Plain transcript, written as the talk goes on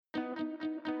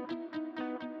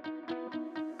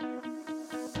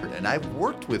And I've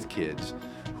worked with kids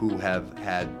who have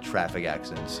had traffic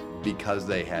accidents because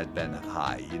they had been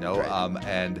high,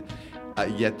 Right.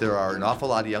 Yet there are an awful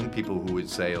lot of young people who would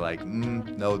say, like,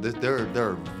 no, there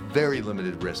are very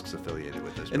limited risks affiliated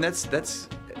with this. And that's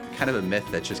kind of a myth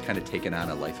that's just kind of taken on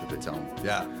a life of its own.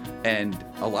 Yeah. And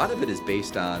a lot of it is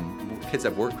based on kids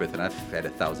I've worked with, and I've had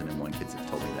 1,001 kids have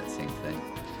told me that same thing.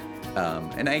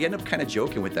 And I end up kind of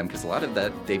joking with them because a lot of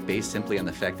that they base simply on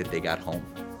the fact that they got home.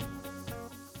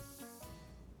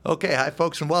 Okay, hi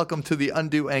folks, and welcome to the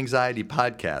Undue Anxiety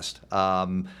Podcast.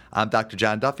 I'm Dr.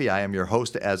 John Duffy. I am your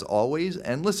host as always.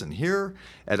 And listen, here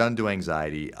at Undue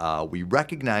Anxiety, we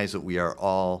recognize that we are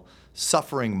all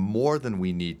suffering more than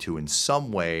we need to in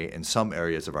some way in some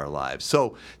areas of our lives.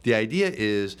 So the idea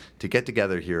is to get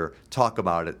together here, talk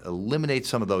about it, eliminate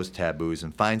some of those taboos,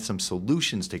 and find some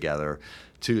solutions together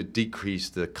to decrease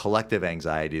the collective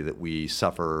anxiety that we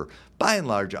suffer by and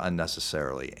large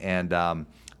unnecessarily. And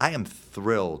I am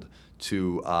thrilled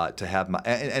to have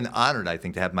and honored, I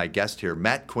think, to have my guest here.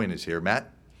 Matt Quinn is here.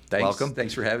 Matt, welcome.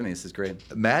 Thanks for having me. This is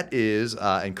great. Matt is,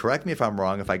 and correct me if I'm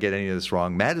wrong, if I get any of this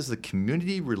wrong, Matt is the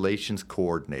Community Relations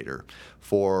Coordinator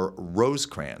for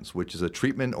Rosecrans, which is a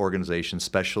treatment organization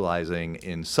specializing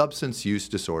in substance use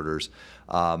disorders,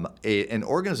 an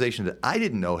organization that I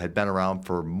didn't know had been around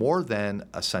for more than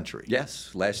a century.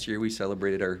 Yes. Last year we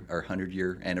celebrated our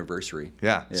 100-year anniversary.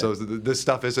 Yeah. So this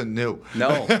stuff isn't new.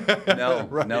 No.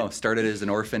 Right. No. Started as an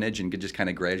orphanage and just kind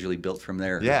of gradually built from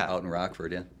there. Yeah. Out in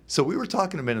Rockford, yeah. So we were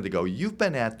talking a minute ago. You've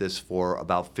been at this for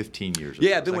about 15 years.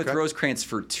 Yeah, I've been with Rosecrans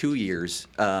for 2 years.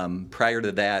 Prior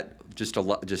to that,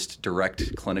 just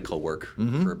direct clinical work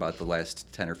for about the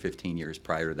last 10 or 15 years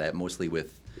prior to that, mostly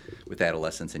with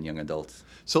adolescents and young adults.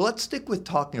 So let's stick with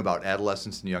talking about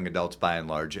adolescents and young adults by and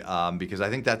large, because I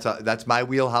think that's my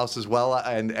wheelhouse as well.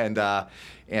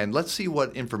 And let's see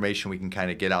what information we can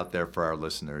kind of get out there for our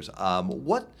listeners.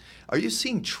 What are you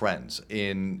seeing trends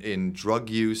in drug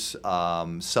use,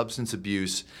 substance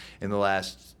abuse in the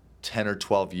last 10 or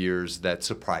 12 years that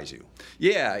surprise you?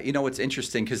 Yeah, it's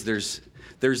interesting because there's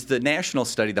the national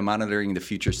study, the Monitoring the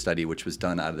Future study, which was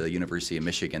done out of the University of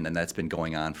Michigan, and that's been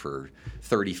going on for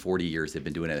 30, 40 years. They've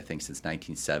been doing it, I think, since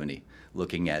 1970,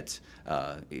 looking at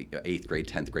 8th grade,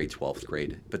 10th grade, 12th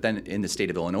grade. But then in the state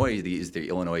of Illinois is the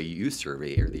Illinois Youth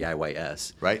Survey, or the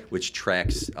IYS, right, which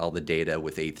tracks all the data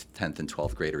with 8th, 10th, and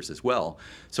 12th graders as well.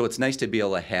 So it's nice to be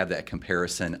able to have that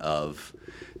comparison of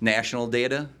national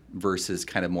data versus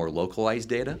kind of more localized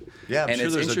data. Yeah, I'm sure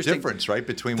there's a difference, right,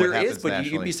 between what happens nationally. There is,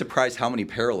 but you'd be surprised how many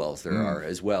parallels there are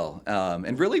as well.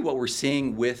 And really what we're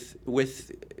seeing with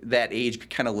that age,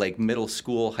 kind of like middle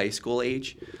school, high school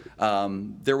age,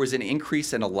 there was an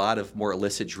increase in a lot of more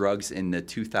illicit drugs in the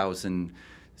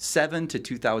 2007 to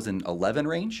 2011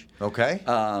 range. Okay.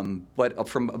 But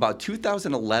from about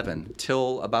 2011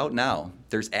 till about now,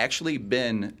 there's actually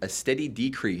been a steady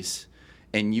decrease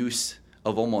in use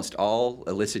of almost all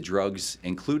illicit drugs,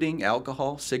 including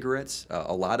alcohol, cigarettes,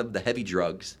 a lot of the heavy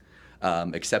drugs,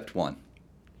 except one.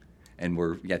 And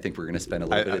I think we're going to spend a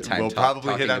little bit of time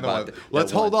probably hit on the one.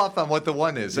 Let's hold off on what the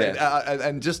one is. Yeah.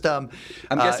 And just I'm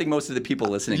guessing most of the people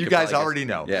listening. You guys already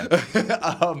know. Yeah.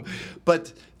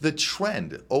 But the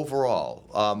trend overall,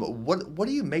 what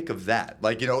do you make of that?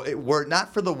 Like, we're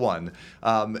not for the one.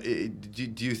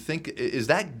 Do you think, is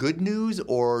that good news,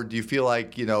 or do you feel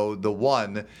like the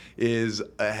one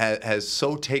has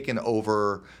so taken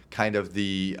over kind of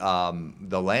the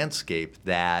landscape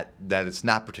that it's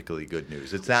not particularly good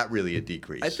news? It's not really a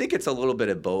decrease. I think it's a little bit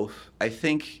of both. I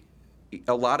think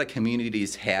a lot of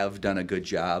communities have done a good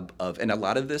job and a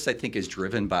lot of this I think is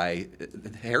driven by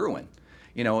heroin.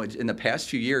 In the past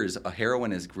few years,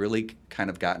 heroin has really kind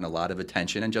of gotten a lot of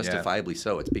attention, and justifiably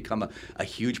so. It's become a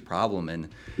huge problem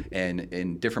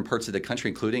in different parts of the country,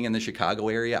 including in the Chicago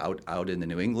area, out in the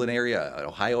New England area,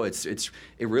 Ohio. It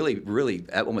really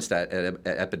almost at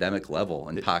epidemic level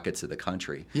in pockets of the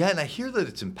country. Yeah, and I hear that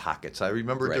it's in pockets. I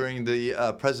remember during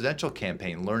the presidential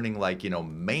campaign learning, like,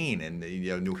 Maine and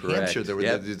New Hampshire, there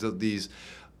were these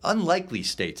unlikely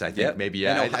states, I think, maybe.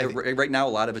 Yeah. Ohio, right now, a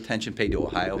lot of attention paid to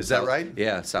Ohio. Is that right?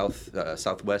 Yeah,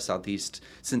 southwest, southeast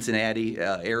Cincinnati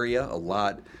area. A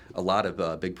lot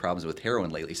of big problems with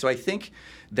heroin lately. So I think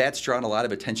that's drawn a lot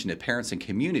of attention to parents and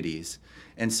communities.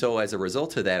 And so as a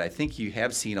result of that, I think you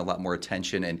have seen a lot more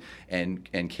attention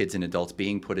and kids and adults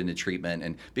being put into treatment,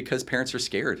 and because parents are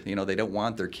scared, they don't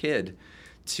want their kid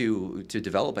to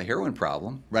develop a heroin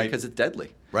problem because it's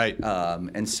deadly. Right.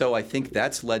 And so I think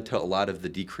that's led to a lot of the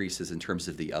decreases in terms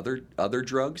of the other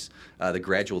drugs, the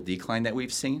gradual decline that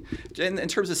we've seen. In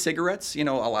terms of cigarettes, a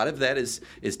lot of that is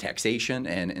taxation,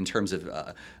 and in terms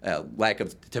of lack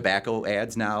of tobacco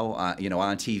ads now,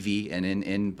 on TV and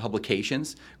in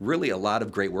publications. Really, a lot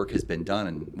of great work has been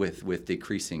done with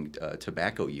decreasing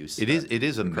tobacco use. It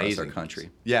is amazing across our country.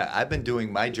 Yeah, I've been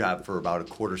doing my job for about a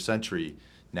quarter century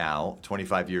now,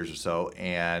 25 years or so,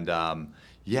 and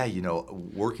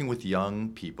working with young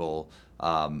people,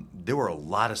 there were a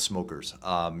lot of smokers,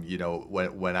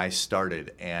 when I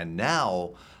started, and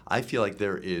now I feel like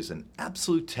there is an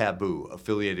absolute taboo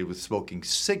affiliated with smoking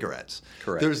cigarettes.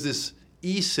 Correct. There's this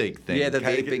e-cig thing. Yeah, the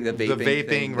vaping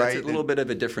thing. Right? That's a little bit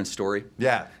of a different story.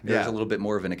 Yeah, There's a little bit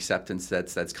more of an acceptance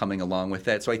that's coming along with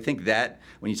that. So I think that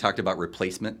when you talked about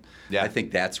replacement, I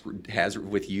think has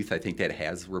with youth. I think that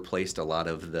has replaced a lot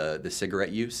of the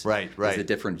cigarette use. Right. The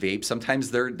different vapes. Sometimes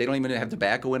they don't even have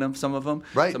tobacco in them. Some of them.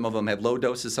 Right. Some of them have low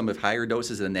doses. Some have higher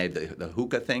doses, and they have the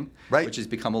hookah thing, which has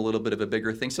become a little bit of a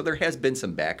bigger thing. So there has been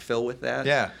some backfill with that.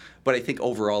 Yeah. But I think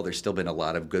overall, there's still been a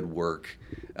lot of good work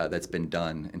that's been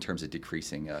done in terms of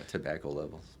decreasing tobacco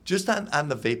levels. Just on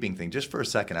the vaping thing, just for a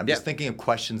second, I'm just thinking of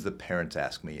questions that parents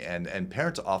ask me, and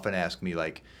parents often ask me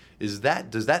like, does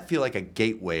that feel like a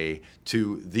gateway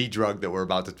to the drug that we're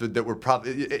about to that we're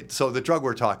probably so the drug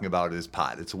we're talking about is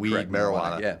pot. It's weed, Correct,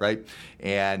 marijuana, right?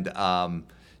 And and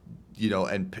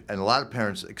a lot of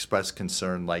parents express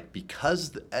concern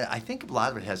because I think a lot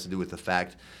of it has to do with the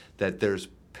fact that there's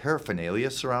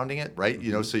paraphernalia surrounding it, right?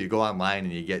 So you go online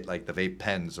and you get like the vape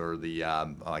pens or the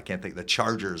the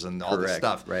chargers and all this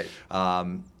stuff, right?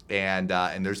 And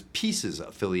there's pieces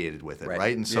affiliated with it,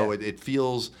 right? And so Yeah. it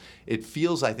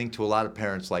feels I think to a lot of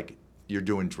parents like you're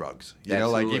doing drugs,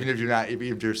 Absolutely. even if you're not,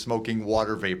 if you're smoking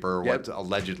water vapor or what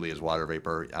allegedly is water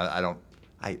vapor.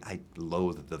 I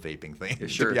loathe the vaping thing,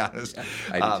 Sure. to be honest. Yeah,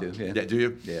 I do too. Yeah. Do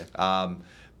you? Yeah.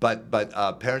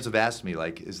 But parents have asked me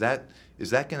like, is that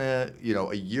gonna,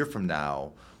 a year from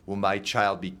now, will my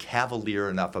child be cavalier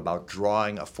enough about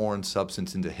drawing a foreign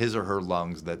substance into his or her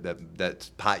lungs that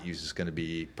pot use is going to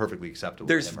be perfectly acceptable?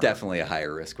 There's definitely a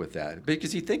higher risk with that,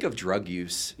 because you think of drug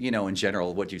use, in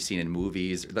general, what you've seen in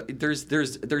movies.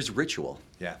 There's ritual.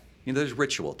 Yeah. There's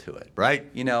ritual to it. Right.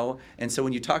 And so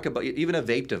when you talk about even a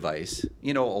vape device,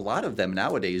 a lot of them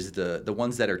nowadays, the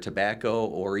ones that are tobacco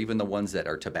or even the ones that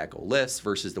are tobacco-less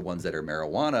versus the ones that are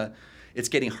marijuana, it's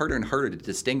getting harder and harder to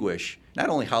distinguish not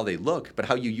only how they look, but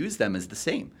how you use them is the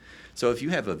same. So if you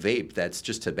have a vape that's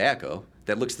just tobacco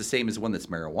that looks the same as one that's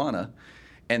marijuana,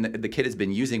 and the kid has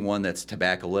been using one that's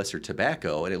tobacco-less or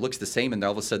tobacco, and it looks the same, and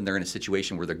all of a sudden they're in a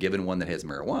situation where they're given one that has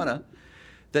marijuana,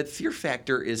 that fear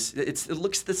factor it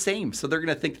looks the same. So they're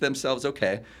going to think to themselves,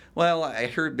 okay, well, I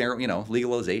heard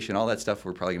legalization, all that stuff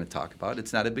we're probably going to talk about.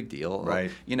 It's not a big deal.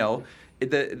 Right.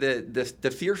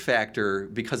 The fear factor,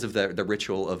 because of the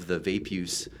ritual of the vape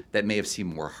use that may have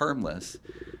seemed more harmless,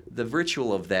 the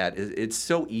ritual of that, it's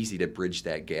so easy to bridge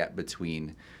that gap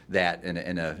between that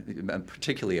and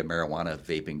particularly a marijuana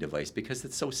vaping device, because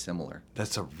it's so similar.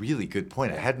 That's a really good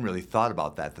point. I hadn't really thought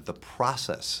about that the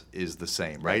process is the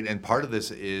same, right? And part of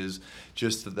this is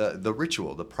just the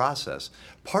ritual, the process.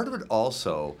 Part of it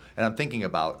also, and I'm thinking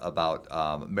about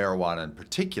marijuana in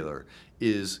particular,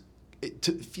 is it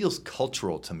feels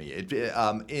cultural to me.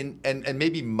 And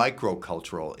maybe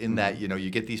microcultural in that, you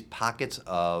get these pockets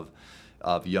of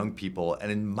young people,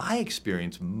 and in my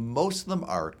experience, most of them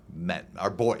are men, are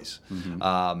boys,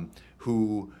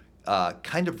 who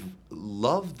kind of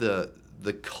love the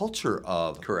culture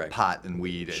of pot and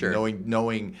weed, and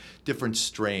knowing different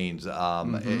strains,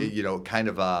 kind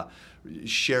of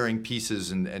sharing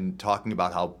pieces and talking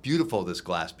about how beautiful this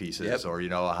glass piece is, or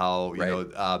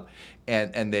how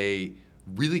and they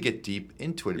really get deep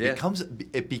into it.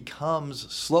 It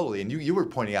becomes slowly, and you were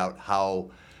pointing out how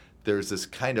there's this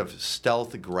kind of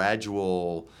stealth,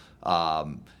 gradual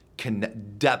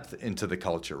depth into the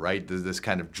culture, right? There's this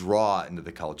kind of draw into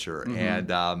the culture,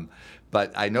 and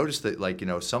but I noticed that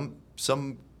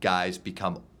some guys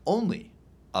become only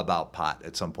about pot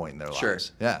at some point in their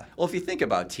lives. Yeah. Well, if you think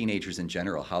about teenagers in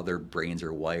general, how their brains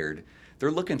are wired,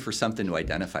 they're looking for something to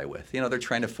identify with. They're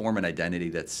trying to form an identity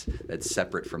that's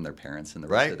separate from their parents and the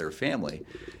rest of their family.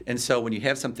 And so when you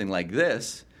have something like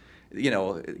this,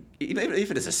 even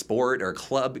if it is a sport or a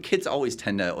club, kids always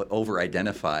tend to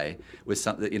over-identify with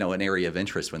some, an area of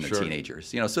interest when they're Sure.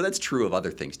 teenagers. So that's true of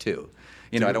other things too.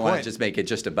 I Good don't want to point. just make it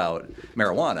just about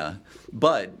marijuana,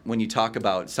 but when you talk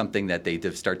about something that they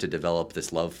start to develop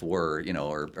this love for,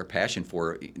 or passion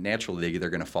for, naturally they're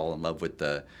going to fall in love with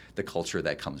the culture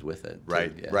that comes with it. too.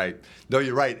 Right, Yeah. right. No,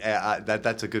 you're right.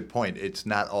 That's a good point. It's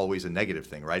not always a negative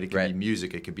thing, right? It can be Right.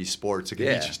 music, it can be sports, it can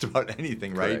Yeah. be just about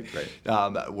anything, right?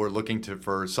 Correct, We're looking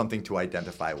for something to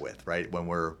identify with, right? When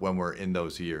we're in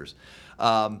those years.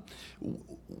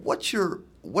 What's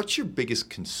your biggest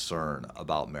concern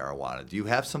about marijuana? Do you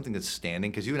have something that's standing?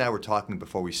 Because you and I were talking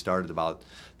before we started about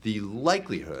the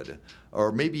likelihood,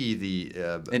 or maybe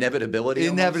the Inevitability.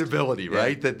 inevitability, almost.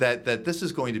 right? That this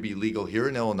is going to be legal here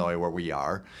in Illinois, where we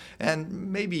are,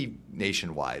 and maybe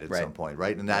nationwide at Right. some point,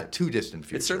 right? In that too distant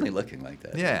future. It's certainly looking like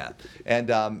that. Yeah, and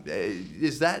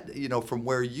is that from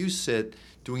where you sit,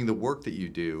 doing the work that you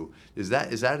do, is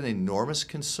that an enormous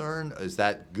concern? Is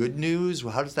that good news?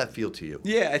 How does that feel to you?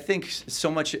 Yeah, I think so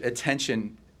much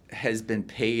attention has been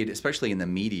paid, especially in the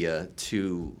media,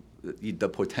 to the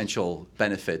potential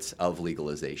benefits of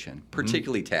legalization,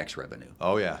 particularly tax revenue.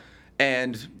 Oh yeah,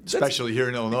 And that's- especially here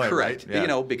in Illinois, correct, right?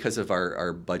 Yeah. because of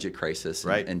our budget crisis and,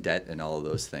 Right. and debt and all of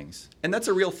those things. And that's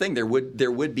a real thing. There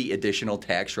would be additional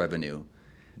tax revenue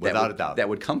Without a doubt. that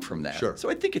would come from that. Sure. So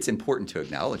I think it's important to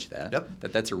acknowledge that. Yep.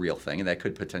 That's a real thing, and that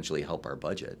could potentially help our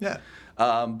budget. Yeah.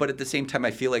 But at the same time, I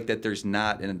feel like that there's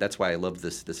not, and that's why I love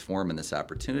this forum and this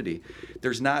opportunity.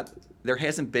 There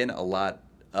hasn't been a lot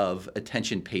of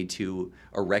attention paid to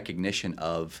or recognition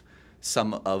of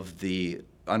some of the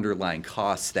underlying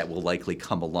costs that will likely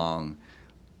come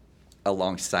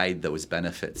alongside those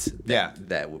benefits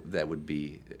that would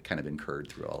be kind of incurred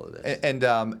through all of this.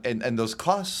 And those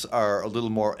costs are a little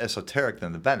more esoteric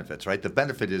than the benefits, right? The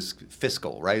benefit is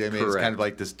fiscal, right? I mean, it's Correct. kind of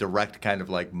like this direct kind of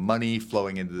like money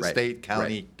flowing into the Right, state,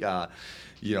 county,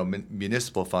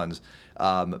 municipal funds.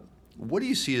 What do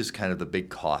you see as kind of the big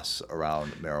costs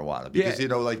around marijuana? Because,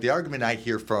 Yeah. like the argument I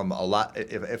hear from a lot,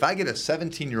 if I get a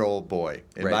 17-year-old boy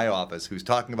in Right. my office who's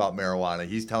talking about marijuana,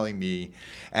 he's telling me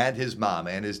and his mom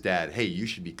and his dad, hey, you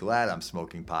should be glad I'm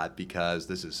smoking pot because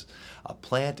this is a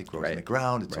plant, it grows in Right. the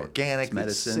ground, it's Right. organic, It's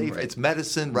medicine, safe, right. it's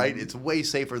medicine, right? It's way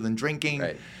safer than drinking.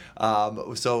 Right.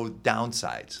 So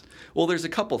downsides. Well, there's a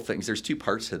couple things. There's two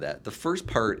parts to that. The first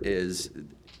part is,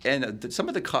 and some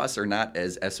of the costs are not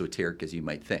as esoteric as you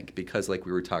might think, because like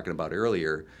we were talking about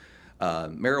earlier,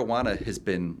 marijuana has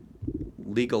been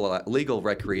legal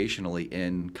recreationally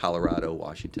in Colorado,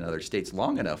 Washington, other states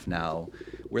long enough now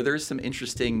where there's some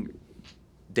interesting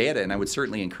data, and I would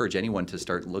certainly encourage anyone to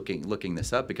start looking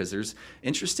this up, because there's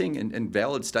interesting and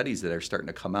valid studies that are starting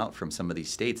to come out from some of these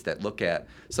states that look at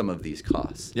some of these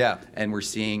costs. Yeah. And we're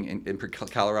seeing, in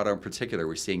Colorado in particular,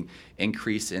 we're seeing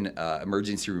increase in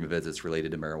emergency room visits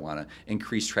related to marijuana,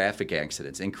 increased traffic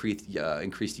accidents, increased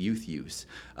youth use.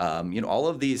 All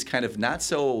of these kind of not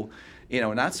so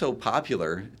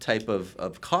popular type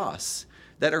of costs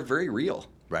that are very real.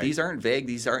 Right. These aren't vague.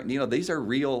 These aren't, these are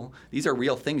real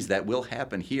things that will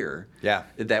happen here. Yeah.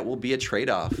 That will be a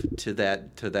trade-off to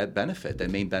that benefit, that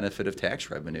main benefit of tax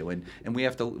revenue. And we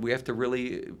have to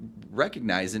really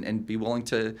recognize and be willing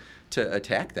to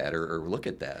attack that or look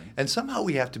at that. And somehow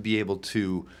we have to be able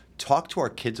to talk to our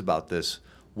kids about this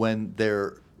when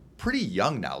they're pretty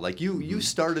young now. Like you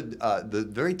started the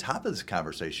very top of this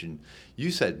conversation. You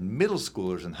said middle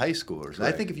schoolers and high schoolers. And I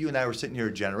Correct. think if you and I were sitting here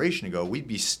a generation ago, we'd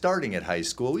be starting at high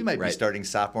school. We might be Right. starting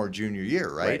sophomore, junior year,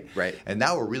 right? Right. And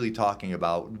now we're really talking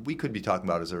about. We could be talking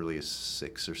about as early as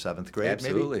 6th or 7th grade,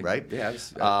 Absolutely. maybe, right? Yeah,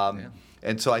 yeah.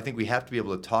 And so I think we have to be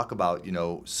able to talk about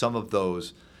some of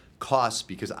those costs,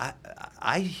 because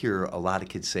I hear a lot of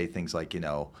kids say things like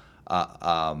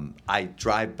I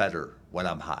drive better when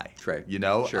I'm high. Right.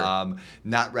 Sure.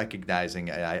 Not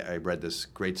recognizing. I read this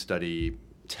great study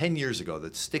 10 years ago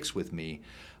that sticks with me.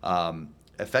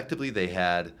 Effectively, they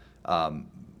had on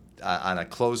a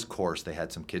closed course, they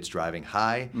had some kids driving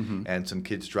high and some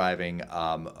kids driving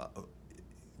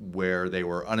where they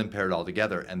were unimpaired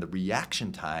altogether, and the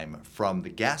reaction time from the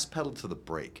gas pedal to the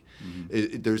brake,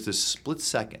 there's this split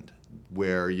second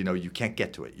where you can't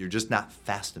get to it. You're just not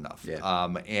fast enough. Yeah.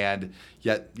 And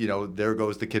yet there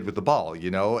goes the kid with the ball.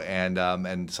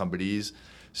 And somebody's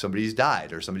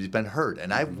died or somebody's been hurt.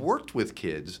 And I've worked with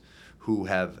kids who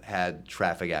have had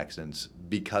traffic accidents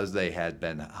because they had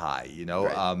been high.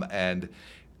 Right.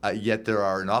 Yet there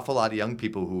are an awful lot of young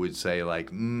people who would say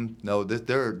like, no,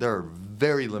 there are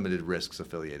very limited risks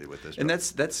affiliated with this. And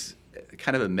that's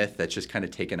kind of a myth that's just kind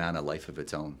of taken on a life of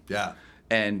its own. Yeah.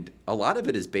 And a lot of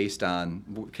it is based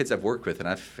on kids I've worked with, and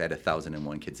I've had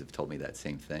 1,001 kids have told me that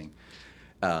same thing.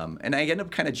 And I end up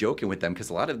kind of joking with them because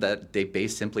a lot of that they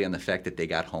base simply on the fact that they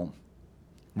got home.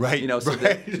 Right. You know, so,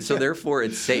 right. So therefore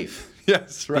it's safe.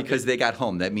 Yes, right. Because they got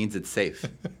home. That means it's safe,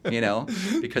 you know,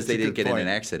 because they didn't get in an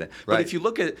accident. Right. But if you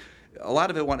look at a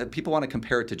lot of it, people want to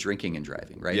compare it to drinking and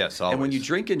driving, right? Yes, always. And when you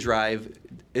drink and drive,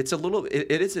 it's a little,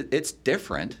 it's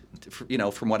different, you know,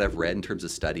 from what I've read in terms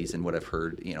of studies and what I've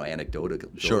heard, you know,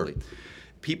 anecdotally. Sure.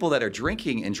 People that are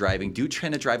drinking and driving do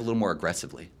tend to drive a little more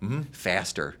aggressively,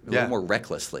 faster, a little more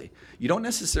recklessly. You don't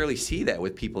necessarily see that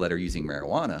with people that are using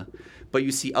marijuana, but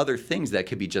you see other things that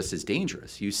could be just as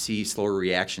dangerous. You see slower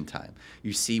reaction time.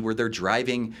 You see where they're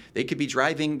driving, they could be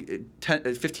driving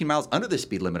 15 miles under the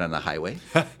speed limit on the highway.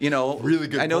 You know, really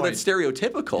good I know point. that's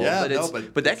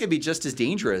stereotypical, but that could be just as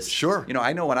dangerous. Sure. You know,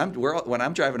 I know when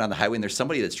I'm driving on the highway and there's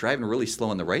somebody that's driving really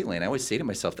slow in the right lane, I always say to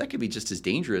myself, that could be just as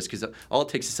dangerous because all it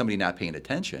takes is somebody not paying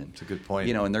attention. That's a good point.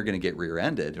 You know, and they're going to get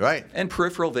rear-ended. Right. And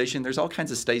peripheral vision, there's all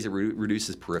kinds of studies that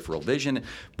reduces peripheral vision,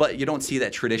 but you don't see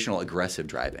that traditional aggressive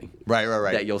driving. Right.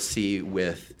 That you'll see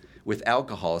with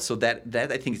alcohol. So that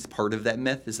I think is part of that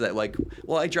myth is that like,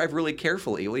 well, I drive really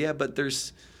carefully. Well, yeah, but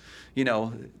there's, you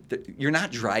know, you're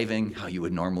not driving how you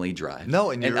would normally drive.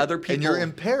 No, and other people, and you're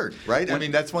impaired, right? I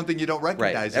mean, that's one thing you don't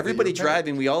recognize. Right. Everybody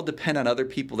driving, we all depend on other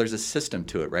people. There's a system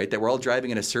to it, right? That we're all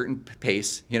driving at a certain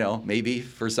pace, you know, maybe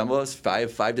for some of us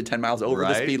 5 to 10 miles over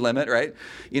the speed limit, right?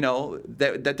 You know,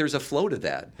 that there's a flow to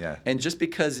that. Yeah. And just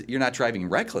because you're not driving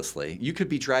recklessly, you could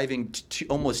be driving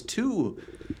almost too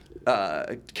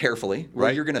carefully,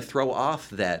 where you're going to throw off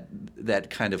that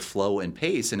kind of flow and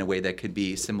pace in a way that could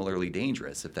be similarly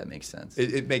dangerous, if that makes sense.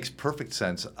 It makes perfect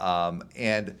sense.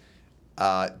 And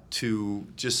to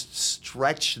just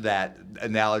stretch that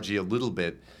analogy a little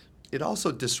bit, it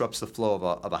also disrupts the flow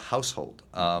of a household.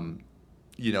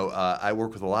 You know, I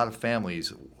work with a lot of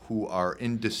families who are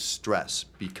in distress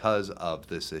because of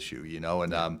this issue, you know,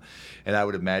 and I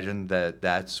would imagine that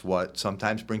that's what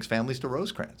sometimes brings families to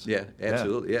Rosecrans. Yeah,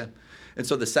 absolutely, yeah. And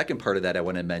so the second part of that I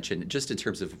want to mention, just in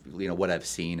terms of, you know, what I've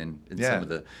seen and some of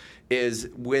the, is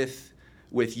with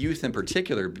youth in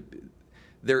particular,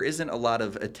 there isn't a lot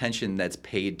of attention that's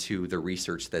paid to the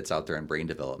research that's out there on brain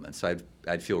development. So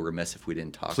I'd feel remiss if we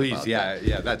didn't talk about that. Please,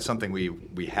 yeah, that's something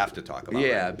we have to talk about.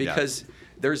 Yeah, right? because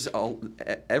there's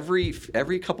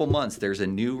every couple months there's a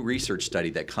new research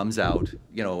study that comes out,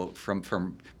 you know,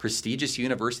 from prestigious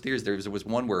universities. There was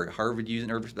one where Harvard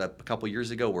University a couple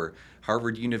years ago where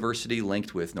Harvard University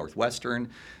linked with Northwestern.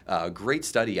 Great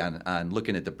study on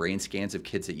looking at the brain scans of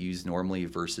kids that use normally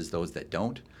versus those that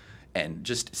don't, and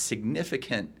just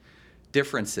significant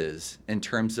differences in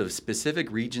terms of specific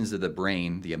regions of the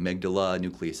brain, the amygdala,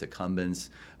 nucleus accumbens,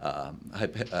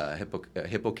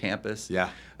 hippocampus. Yeah.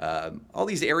 All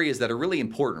these areas that are really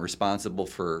important, responsible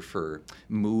for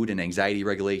mood and anxiety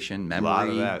regulation, memory. A lot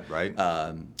of that,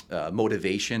 right?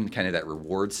 Motivation, kind of that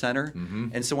reward center. Mm-hmm.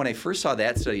 And so when I first saw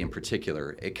that study in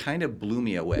particular, it kind of blew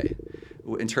me away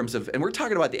in terms of, and we're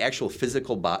talking about the actual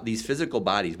these physical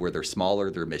bodies where they're smaller,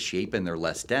 they're misshapen, they're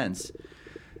less dense.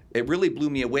 It really blew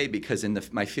me away because in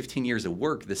my 15 years of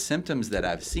work, the symptoms that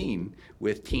I've seen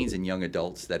with teens and young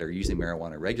adults that are using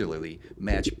marijuana regularly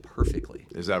match perfectly.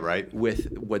 Is that right?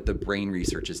 With what the brain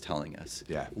research is telling us.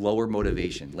 Yeah. Lower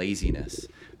motivation, laziness,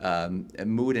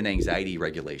 mood and anxiety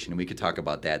regulation. And we could talk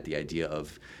about that, the idea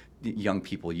of young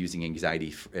people using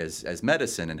anxiety as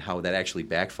medicine and how that actually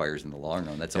backfires in the long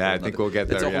run. That's I think we'll get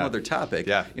there. That's a whole other topic.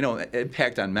 Yeah. You know,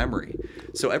 impact on memory.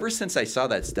 So ever since I saw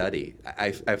that study,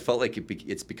 I felt like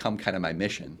it's become kind of my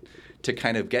mission to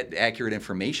kind of get accurate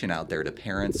information out there to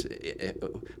parents,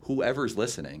 whoever's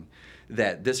listening,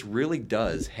 that this really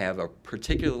does have a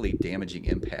particularly damaging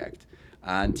impact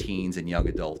on teens and young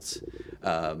adults,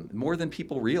 more than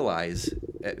people realize,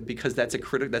 because that's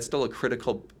still a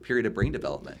critical period of brain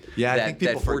development. Yeah, I think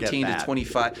people forget that. 14 to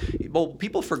 25. Well,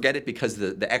 people forget it because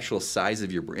the actual size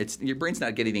of your brain, your brain's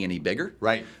not getting any bigger.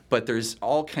 Right. But there's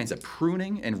all kinds of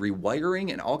pruning and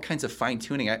rewiring and all kinds of fine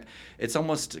tuning. It's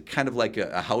almost kind of like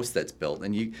a house that's built,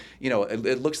 and you know,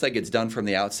 it looks like it's done from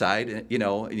the outside, you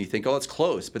know, and you think, oh, it's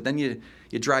close, but then you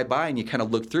drive by and you kind of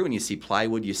look through and you see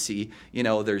plywood, you see, you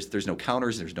know, there's no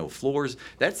counters, there's no floors.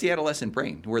 That's the adolescent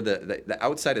brain, where the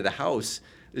outside of the house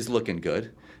is looking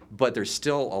good, but there's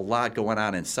still a lot going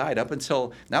on inside. Up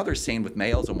until now, they're saying with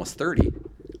males almost 30,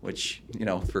 which, you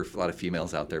know, for a lot of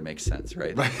females out there makes sense,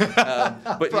 right?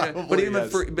 But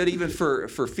even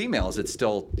for females, it's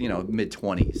still, you know,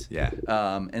 mid-20s. Yeah.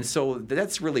 And so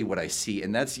that's really what I see,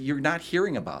 and you're not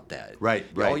hearing about that. Right.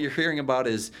 All you're hearing about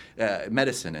is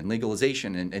medicine and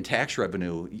legalization and tax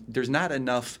revenue. There's not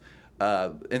enough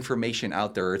information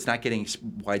out there, or it's not getting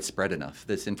widespread enough,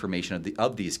 this information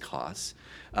of these costs.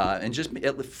 And just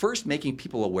first making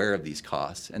people aware of these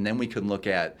costs, and then we can look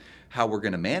at how we're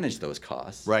going to manage those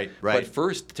costs. Right. But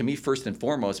first and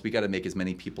foremost, we got to make as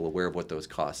many people aware of what those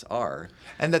costs are.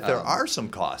 And that there are some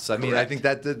costs. I mean, I think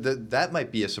correct. that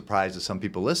might be a surprise to some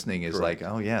people listening is Correct. like,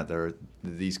 oh yeah,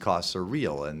 these costs are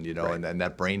real, and Right. and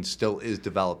that brain still is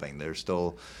developing. There's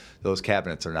still those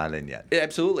cabinets are not in yet.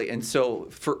 Absolutely. And so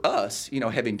for us,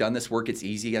 having done this work, it's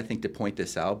easy, I think, to point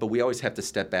this out, but we always have to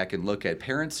step back and look at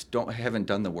parents haven't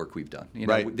done the work we've done.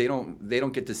 Right. They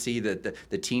don't get to see the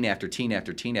teen after teen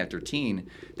after teen after teen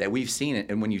that we've seen it.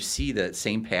 And when you see the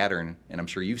same pattern, and I'm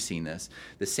sure you've seen this,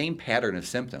 the same pattern of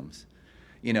symptoms,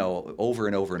 over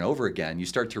and over and over again, you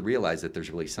start to realize that there's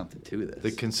really something to this.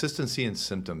 The consistency in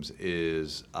symptoms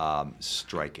is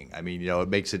striking. I mean, it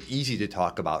makes it easy to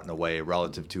talk about in a way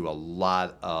relative to a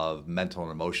lot of mental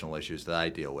and emotional issues that I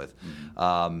deal with.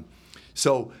 Mm-hmm.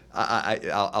 So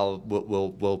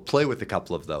we'll play with a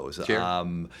couple of those.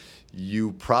 Sure.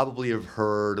 You probably have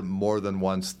heard more than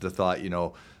once the thought,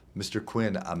 Mr.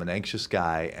 Quinn, I'm an anxious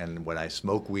guy, and when I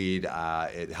smoke weed,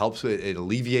 it helps. It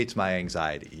alleviates my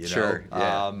anxiety. Sure,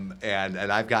 yeah. And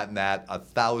I've gotten that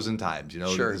 1,000 times.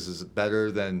 Sure. This is better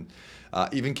than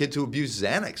even kids who abuse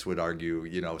Xanax would argue.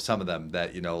 Some of them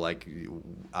that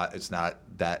it's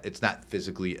not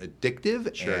physically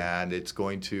addictive, Sure. and it's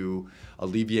going to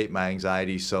alleviate my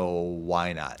anxiety. So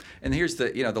why not? And here's the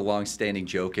the long-standing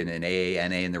joke in AA,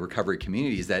 NA, and the recovery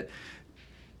community is that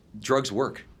drugs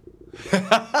work.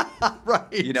 Right.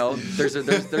 There's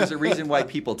a reason why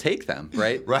people take them,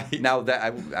 right? Right. Now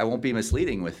that I won't be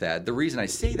misleading with that. The reason I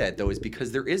say that though is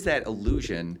because there is that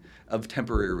illusion of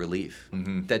temporary relief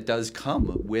that does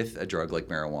come with a drug like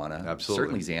marijuana,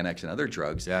 Absolutely. certainly Xanax and other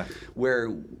drugs, Yeah. where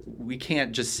we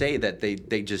can't just say that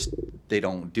they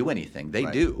don't do anything. They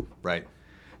Right. do. Right.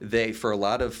 They for a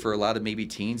lot of maybe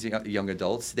teens, young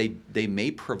adults, they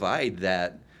may provide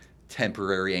that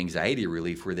temporary anxiety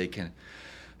relief where they can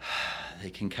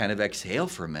kind of exhale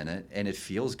for a minute and it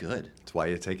feels good. That's why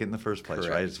you take it in the first place,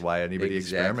 Correct. right? It's why anybody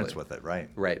experiments Exactly. with it, right?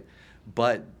 Right.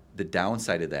 But the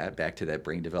downside of that, back to that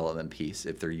brain development piece,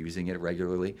 if they're using it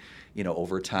regularly,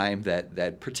 over time,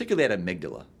 that particularly that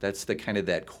amygdala, that's the kind of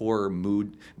that core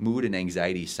mood and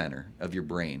anxiety center of your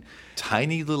brain.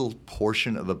 Tiny little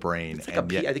portion of the brain. It's like a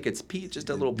pea, I think it's just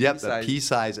a little pea Yep, size. a pea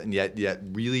size, and yet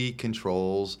really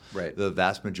controls Right. the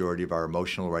vast majority of our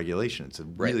emotional regulation. It's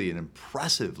really an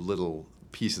impressive little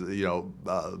piece of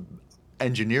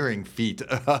engineering feat in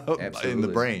the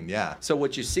Absolutely. brain. Yeah. So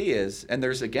what you see is, and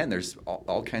there's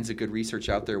all kinds of good research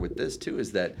out there with this too,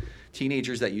 is that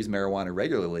teenagers that use marijuana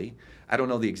regularly, I don't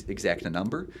know the exact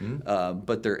number,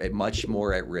 but they're much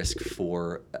more at risk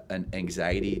for an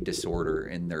anxiety disorder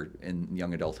in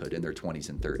young adulthood, in their 20s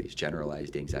and 30s,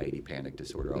 generalized anxiety, panic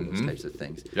disorder, all those types of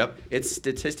things. Yep. It's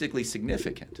statistically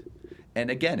significant. And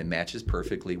again, it matches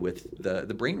perfectly with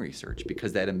the brain research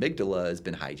because that amygdala has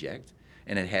been hijacked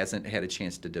and it hasn't had a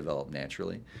chance to develop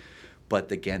naturally. But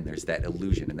again, there's that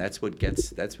illusion, and that's what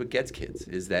gets kids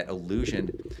is that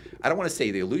illusion. I don't want to say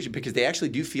the illusion because they actually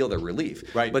do feel the relief,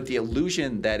 Right. But the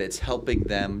illusion that it's helping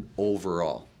them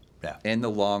overall, Yeah. in the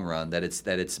long run, that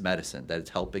it's medicine, that it's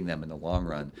helping them in the long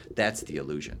run. That's the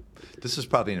illusion. This is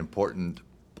probably an important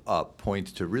point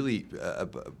to really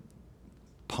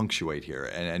punctuate here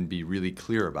and be really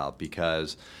clear about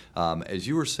because, as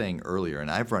you were saying earlier,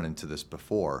 and I've run into this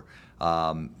before,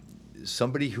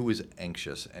 somebody who is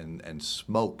anxious and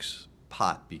smokes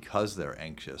pot because they're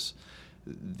anxious,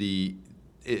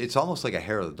 it's almost like a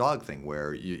hair of the dog thing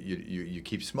where you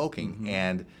keep smoking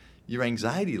and your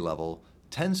anxiety level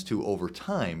tends to, over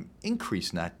time,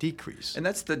 increase, not decrease. And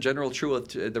that's the general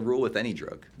the rule with any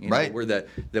drug, Right. where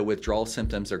the withdrawal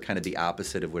symptoms are kind of the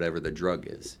opposite of whatever the drug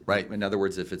is. Right. In other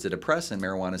words, if it's a depressant,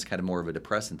 marijuana is kind of more of a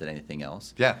depressant than anything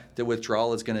else. Yeah. The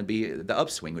withdrawal is going to be the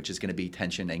upswing, which is going to be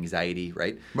tension, anxiety,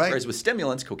 right? Right. Whereas with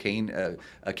stimulants, cocaine,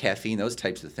 caffeine, those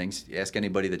types of things, you ask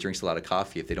anybody that drinks a lot of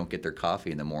coffee, if they don't get their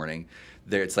coffee in the morning,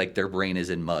 it's like their brain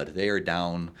is in mud. They are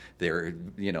down. They're,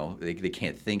 they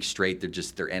can't think straight.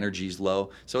 Their energy's low.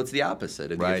 So it's the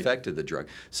opposite of the Right. effect of the drug.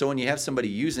 So when you have somebody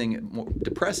using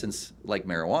depressants like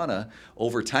marijuana,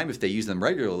 over time, if they use them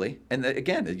regularly, and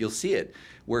again, you'll see it,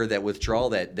 where that withdrawal,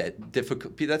 that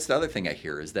difficulty, that's the other thing I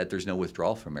hear is that there's no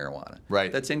withdrawal from marijuana.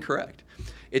 Right. That's incorrect.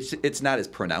 It's not as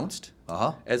pronounced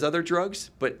Uh-huh. as other drugs,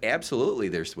 but absolutely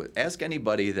ask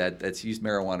anybody that's used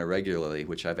marijuana regularly,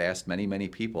 which I've asked many, many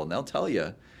people, and they'll tell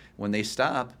you when they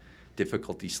stop,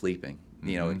 difficulty sleeping,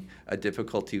 You know, a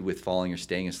difficulty with falling or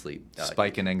staying asleep.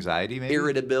 Spike in anxiety, maybe?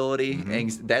 Irritability.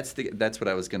 That's what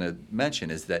I was going to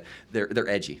mention, is that they're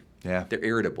edgy. Yeah. They're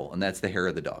irritable, and that's the hair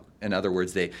of the dog. In other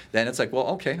words, then it's like, well,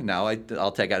 okay, now I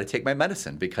got to take my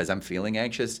medicine because I'm feeling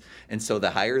anxious. And so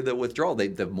the higher the withdrawal,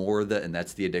 the more and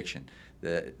that's the addiction.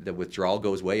 The withdrawal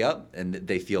goes way up, and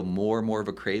they feel more and more of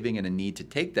a craving and a need to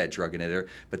take that drug inhibitor.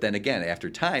 But then again, after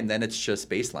time, then it's just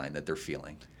baseline that they're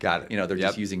feeling. Got it. You know, they're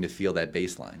just using to feel that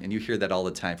baseline. And you hear that all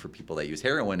the time for people that use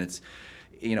heroin. It's,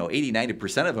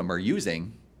 80-90% of them are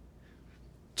using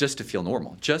just to feel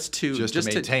normal, just to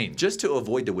maintain, just to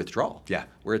avoid the withdrawal. Yeah,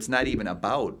 where it's not even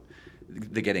about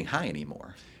the getting high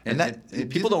anymore. And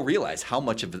people don't realize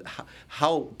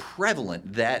how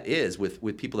prevalent that is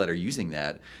with people that are using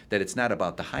that it's not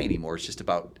about the high anymore. It's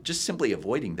just simply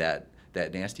avoiding that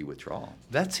nasty withdrawal.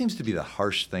 That seems to be the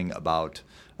harsh thing about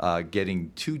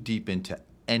getting too deep into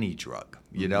any drug,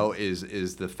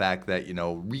 is the fact that,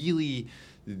 really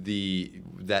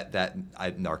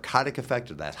that narcotic effect,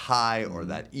 or that high, or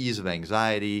that ease of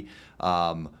anxiety,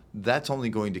 that's only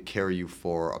going to carry you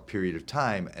for a period of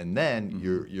time, and then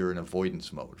you're in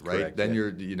avoidance mode, right? Correct, then you're,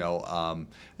 and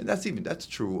that's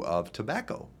true of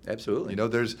tobacco. Absolutely.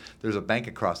 There's a bank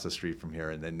across the street from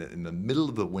here, and then in the middle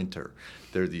of the winter,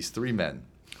 there are these three men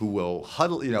who will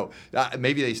huddle,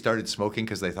 maybe they started smoking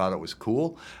because they thought it was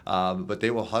cool, but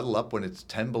they will huddle up when it's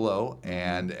 10 below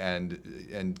and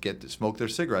get to smoke their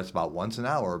cigarettes about once an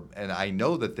hour. And I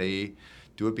know that they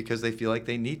do it because they feel like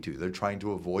they need to. They're trying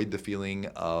to avoid the feeling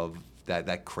of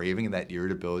that craving and that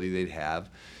irritability they'd have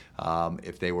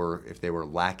if they were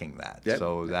lacking that. Yep.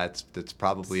 So that's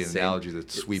probably an analogy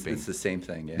that's sweeping. It's the same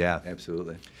thing. Yeah.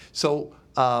 Absolutely. So.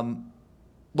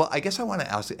 Well, I guess I want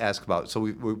to ask about, so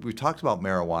we've talked about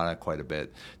marijuana quite a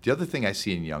bit. The other thing I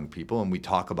see in young people, and we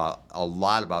talk about a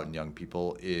lot about in young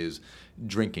people, is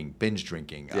drinking, binge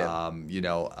drinking. Yeah.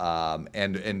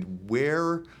 And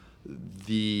where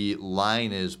the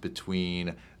line is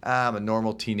between I'm a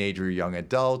normal teenager, young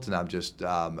adult, and I'm just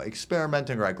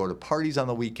experimenting, or I go to parties on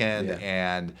the weekend,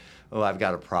 and I've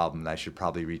got a problem, and I should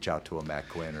probably reach out to a Matt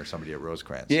Quinn or somebody at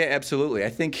Rosecrans. Yeah, absolutely. I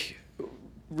think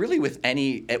really with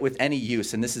any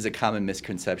use, and this is a common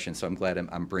misconception, so I'm glad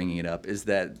I'm bringing it up, is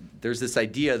that there's this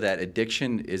idea that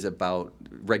addiction is about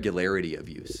regularity of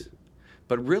use.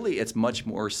 But really it's much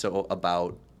more so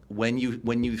about when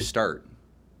you start,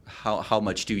 how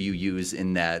much do you use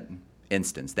in that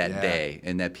instance, that day,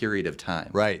 in that period of time.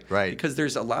 Right. Because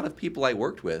there's a lot of people I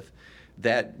worked with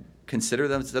that consider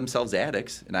themselves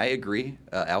addicts, and I agree,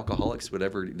 alcoholics,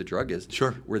 whatever the drug is,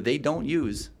 sure, where they don't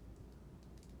use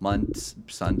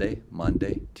Sunday,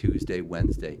 Monday, Tuesday,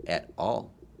 Wednesday at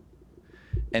all.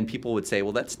 And people would say,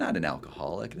 well, that's not an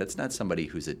alcoholic. That's not somebody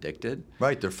who's addicted.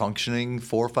 Right. They're functioning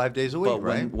 4 or 5 days a week, but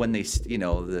right? when they,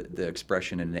 the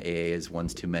expression in the AA is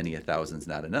one's too many, 1,000's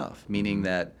not enough, meaning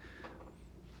that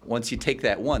once you take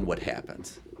that one, what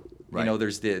happens? Right.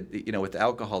 There's with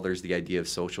alcohol, there's the idea of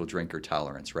social drinker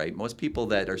tolerance, right? Most people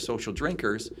that are social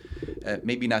drinkers,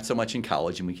 maybe not so much in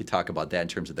college, and we could talk about that in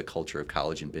terms of the culture of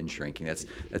college and binge drinking. That's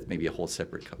maybe a whole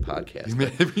separate podcast.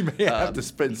 We may have to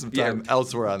spend some time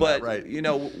elsewhere on that, right?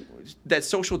 That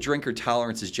social drinker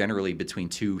tolerance is generally between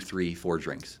 2, 3, 4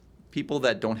 drinks. People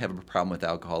that don't have a problem with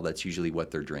alcohol, that's usually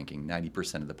what they're drinking.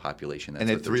 90% of the population, that's and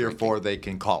what at they're 3 or drinking. 4, they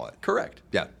can call it. Correct.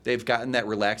 Yeah. They've gotten that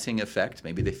relaxing effect.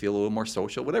 Maybe they feel a little more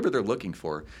social, whatever they're looking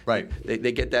for. Right.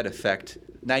 They get that effect.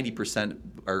 90%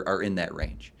 are in that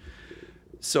range.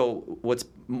 So what's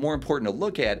more important to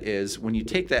look at is when you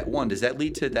take that one, does that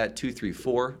lead to that 2, 3,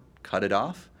 4, cut it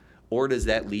off? Or does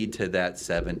that lead to that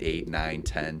 7, 8, 9,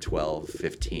 10, 12,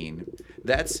 15?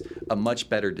 That's a much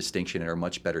better distinction, or a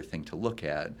much better thing to look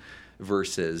at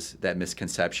versus that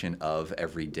misconception of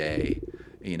everyday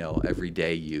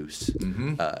use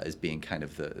as being kind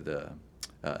of the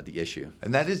issue.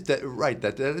 And that is right.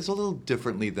 That is a little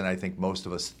differently than I think most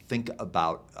of us think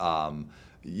about.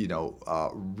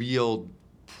 Real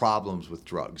problems with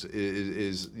drugs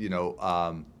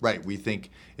right. We think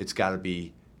it's got to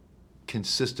be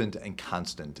consistent and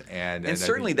constant, and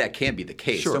certainly that can be the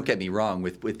case. Sure. Don't get me wrong.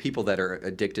 With people that are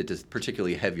addicted to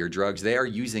particularly heavier drugs, they are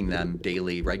using them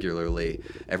daily, regularly,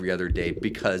 every other day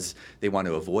because they want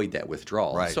to avoid that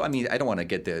withdrawal. Right. So I don't want to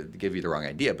give you the wrong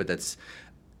idea, but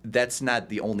that's not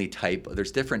the only type.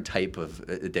 There's different type of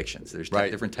addictions. There's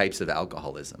different types of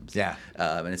alcoholisms. Yeah.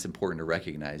 And it's important to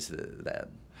recognize that.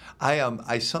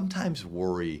 I sometimes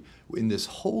worry in this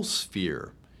whole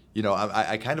sphere.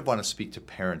 I kind of want to speak to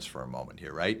parents for a moment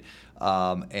here, right?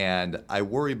 And I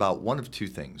worry about one of two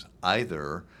things.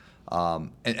 Either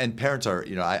And parents are,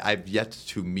 I've yet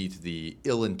to meet the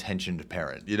ill-intentioned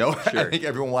parent. Sure. I think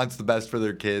everyone wants the best for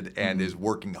their kid and is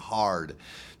working hard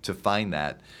to find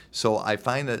that. So I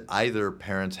find that either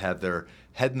parents have their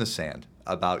head in the sand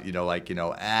about,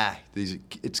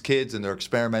 it's kids and they're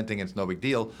experimenting, it's no big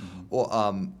deal,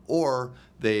 or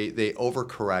they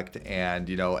overcorrect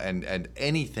and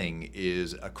anything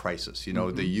is a crisis.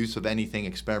 The use of anything,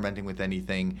 experimenting with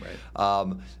anything.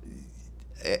 Right.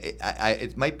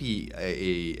 It might be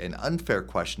an unfair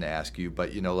question to ask you,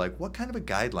 but what kind of a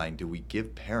guideline do we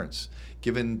give parents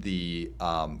given the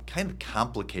kind of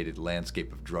complicated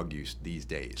landscape of drug use these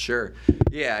days? Sure.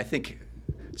 Yeah, I think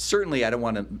certainly I don't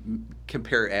want to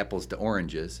compare apples to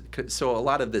oranges. So a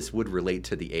lot of this would relate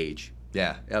to the age.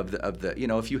 Yeah. Of the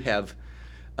if you have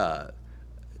a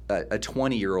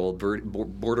 20-year-old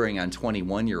bordering on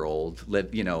 21-year-old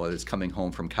is coming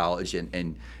home from college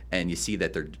and you see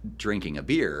that they're drinking a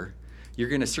beer, you're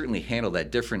going to certainly handle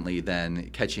that differently than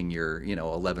catching your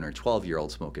 11 or 12-year-old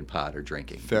smoking pot or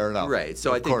drinking. Fair enough. Right.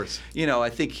 So of course. I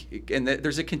think and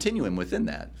there's a continuum within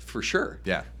that for sure.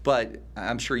 Yeah. But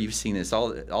I'm sure you've seen this.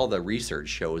 All the research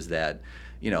shows that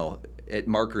at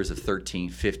markers of 13,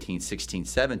 15, 16,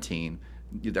 17,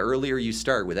 the earlier you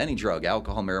start with any drug,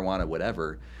 alcohol, marijuana,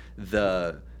 whatever,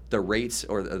 the rates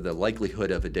or the likelihood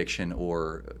of addiction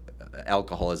or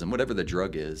alcoholism, whatever the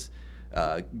drug is,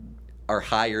 are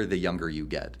higher the younger you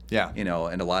get. Yeah.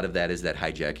 And a lot of that is that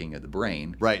hijacking of the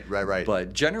brain. Right.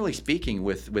 But generally speaking,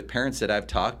 with parents that I've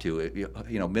talked to,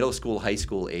 middle school, high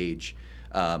school age,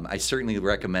 I certainly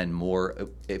recommend more,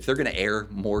 if they're going to err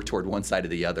more toward one side or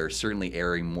the other, certainly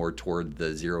erring more toward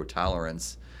the zero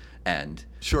tolerance end.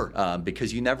 Sure.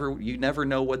 Because you never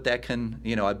know what that can.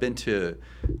 I've been to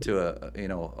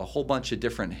a whole bunch of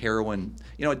different heroin,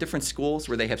 at different schools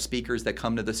where they have speakers that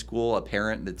come to the school, a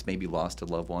parent that's maybe lost a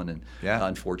loved one, and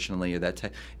unfortunately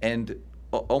and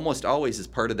almost always as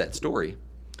part of that story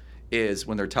is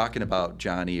when they're talking about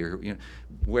Johnny or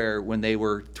where when they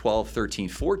were 12, 13,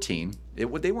 14,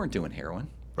 they weren't doing heroin.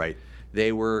 Right.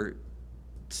 They were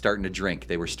starting to drink.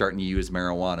 They were starting to use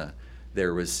marijuana.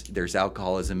 There's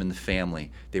alcoholism in the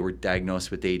family. They were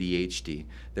diagnosed with ADHD.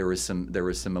 There was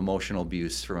some emotional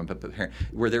abuse from a parent,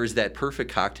 where there was that perfect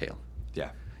cocktail. Yeah.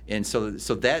 And so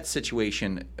that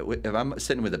situation, if I'm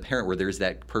sitting with a parent where there's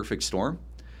that perfect storm,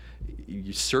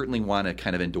 you certainly want to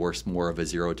kind of endorse more of a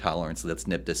zero tolerance, let's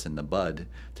nip this in the bud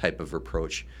type of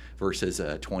approach versus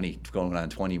a 20 going on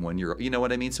 21-year-old. You know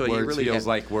what I mean? So where it really feels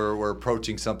like we're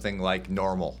approaching something like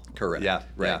normal. Correct. Yeah.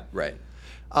 Right.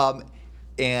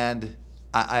 And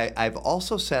I've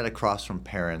also sat across from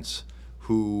parents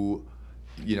who,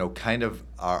 kind of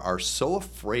are so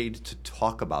afraid to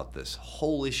talk about this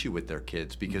whole issue with their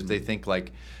kids because they think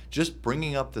like just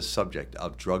bringing up the subject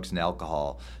of drugs and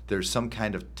alcohol, there's some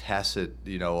kind of tacit,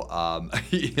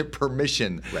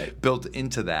 permission built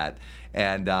into that.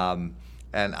 And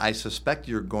I suspect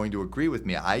you're going to agree with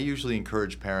me. I usually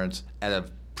encourage parents at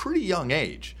a pretty young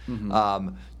age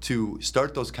to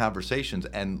start those conversations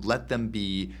and let them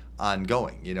be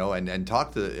ongoing, and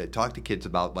talk to kids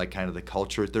about like kind of the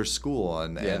culture at their school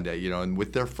and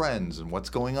with their friends and what's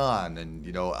going on, and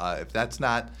if that's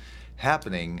not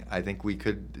happening, I think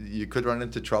you could run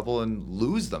into trouble and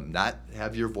lose them, not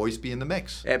have your voice be in the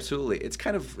mix. Absolutely.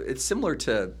 It's similar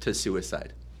to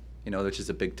suicide, which is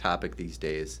a big topic these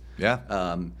days. Yeah.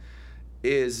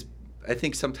 I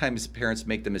think sometimes parents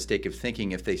make the mistake of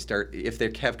thinking if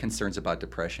they have concerns about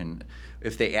depression,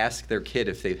 if they ask their kid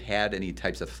if they've had any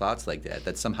types of thoughts like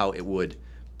that somehow it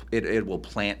will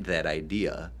plant that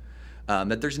idea.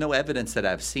 That there's no evidence that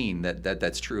I've seen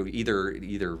that's true,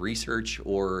 either research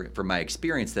or from my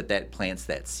experience that plants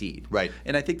that seed. Right.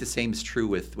 And I think the same is true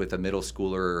with a middle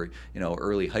schooler or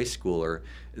early high schooler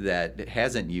that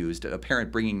hasn't used. A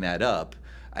parent bringing that up,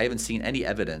 I haven't seen any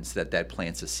evidence that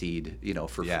plants a seed,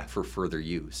 for further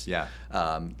use. Yeah.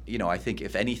 I think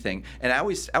if anything, and I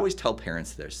always tell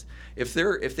parents this: if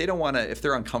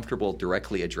they're uncomfortable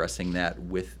directly addressing that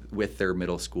with their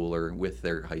middle schooler, with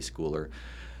their high schooler,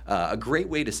 a great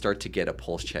way to start to get a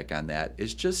pulse check on that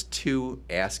is just to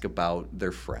ask about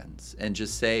their friends and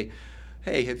just say,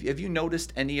 hey, have you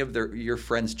noticed any of your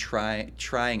friends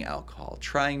trying alcohol,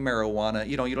 trying marijuana?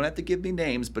 You don't have to give me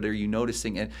names, but are you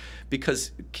noticing it?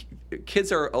 Because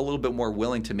kids are a little bit more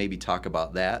willing to maybe talk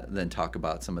about that than talk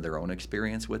about some of their own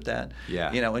experience with that.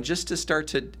 Yeah. And just to start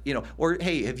to, or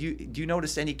hey, do you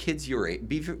notice any kids your age?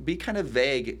 Be kind of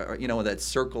vague, that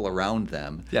circle around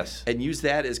them. Yes. And use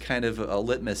that as kind of a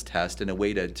litmus test and a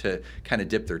way to kind of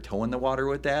dip their toe in the water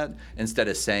with that, instead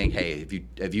of saying, hey,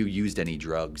 have you used any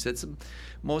drugs?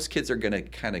 Most kids are going to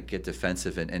kind of get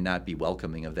defensive and not be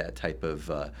welcoming of that type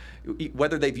of,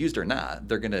 whether they've used or not,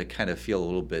 they're going to kind of feel a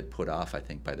little bit put off, I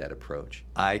think, by that approach.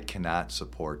 I cannot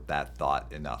support that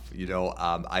thought enough.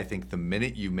 I think the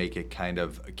minute you make it kind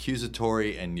of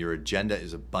accusatory and your agenda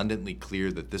is abundantly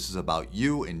clear that this is about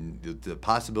you and the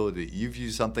possibility that you've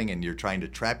used something and you're trying to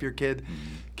trap your kid,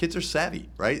 kids are savvy,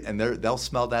 right? And they'll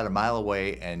smell that a mile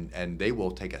away and they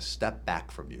will take a step back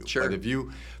from you. Sure.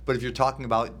 But if you're talking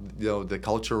about the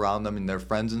culture around them and their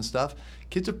friends and stuff,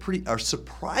 kids are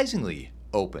surprisingly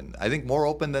open. I think more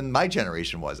open than my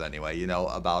generation was anyway,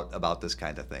 about this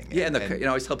kind of thing. Yeah, and I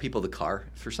always tell people the car.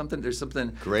 There's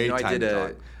something great. I did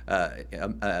a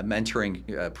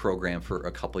mentoring program for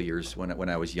a couple of years when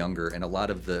I was younger, and a lot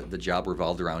of the job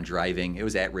revolved around driving. It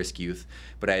was at-risk youth,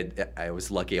 but I was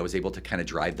lucky. I was able to kind of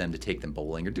drive them to take them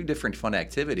bowling or do different fun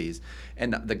activities.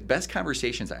 And the best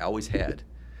conversations I always had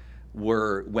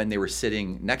were when they were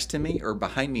sitting next to me or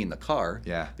behind me in the car.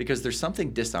 Yeah. Because there's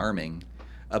something disarming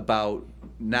about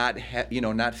not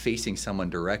facing someone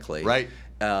directly. Right.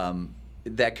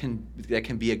 That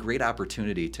can be a great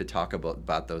opportunity to talk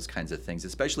about those kinds of things,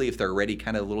 especially if they're already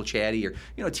kind of a little chatty, or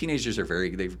teenagers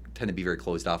they tend to be very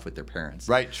closed off with their parents.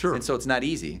 Right. Sure. And so it's not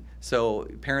easy. So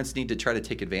parents need to try to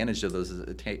take advantage of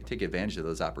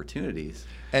those opportunities.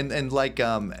 And like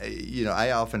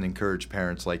I often encourage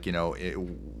parents, like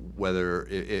whether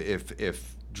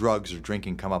if drugs or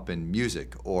drinking come up in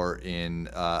music or in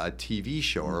a TV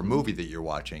show or a movie that you're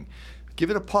watching, give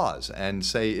it a pause and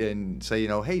say, hey,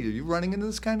 are you running into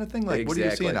this kind of thing? Like, What are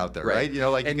you seeing out there, right?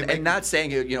 And not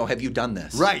saying, have you done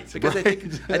this? Right. Because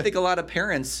right. I think a lot of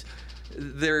parents,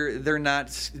 they're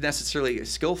not necessarily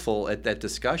skillful at that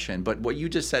discussion, but what you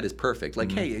just said is perfect.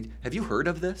 Like, hey, have you heard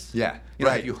of this? Yeah.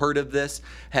 Right. Have you heard of this?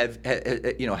 Have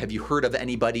you heard of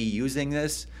anybody using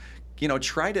this?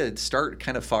 Try to start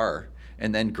kind of far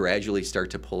and then gradually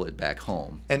start to pull it back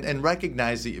home. And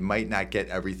recognize that you might not get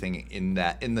everything in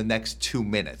the next 2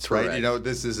 minutes, right? Correct.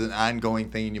 This is an ongoing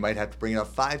thing, and you might have to bring it up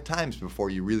 5 times before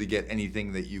you really get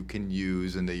anything that you can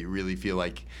use and that you really feel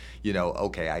like,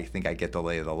 okay, I think I get the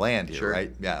lay of the land here, Sure.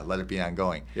 right? Yeah, let it be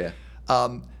ongoing. Yeah.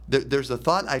 There's a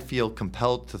thought I feel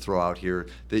compelled to throw out here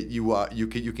that you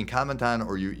can comment on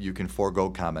or you can forego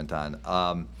comment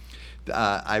on.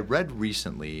 I read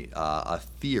recently a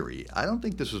theory. I don't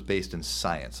think this was based in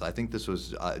science. I think this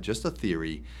was just a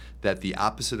theory that the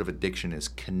opposite of addiction is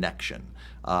connection.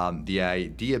 The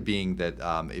idea being that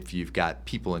if you've got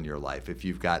people in your life, if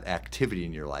you've got activity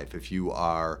in your life, if you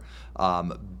are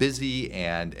busy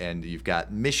and you've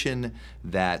got mission,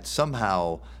 that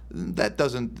somehow that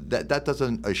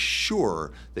doesn't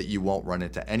assure that you won't run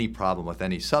into any problem with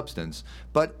any substance,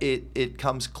 but it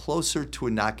comes closer to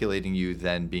inoculating you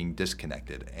than being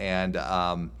disconnected. And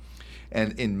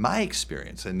in my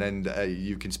experience, and then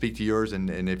you can speak to yours,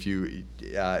 and if you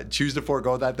choose to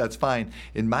forego that, that's fine.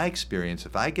 In my experience,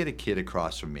 if I get a kid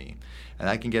across from me, and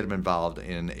I can get them involved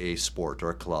in a sport or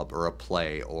a club or a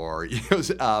play or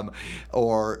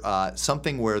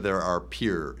something where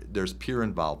there's peer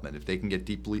involvement. If they can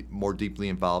get more deeply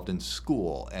involved in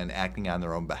school and acting on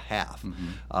their own behalf,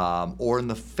 or in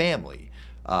the family,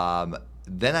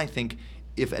 then I think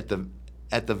if at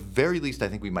the very least, I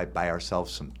think we might buy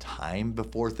ourselves some time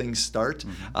before things start,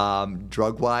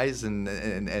 drug-wise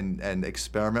and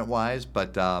experiment-wise.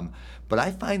 But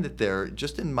I find that they're,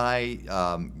 just in my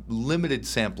limited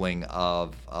sampling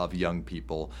of young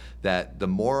people, that the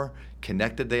more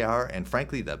connected they are, and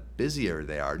frankly, the busier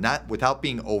they are, not without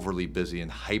being overly busy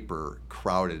and hyper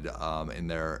crowded in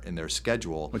their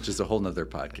schedule, which is a whole nother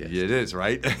podcast. It is,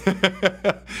 right?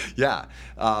 Yeah.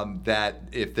 That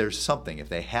if there's something, if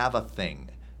they have a thing,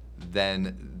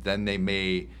 then they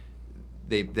may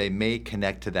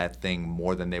connect to that thing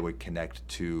more than they would connect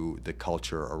to the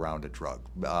culture around a drug.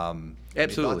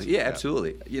 Absolutely, yeah,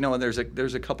 absolutely. And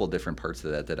there's a couple different parts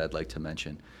of that I'd like to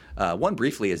mention. One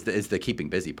briefly is the keeping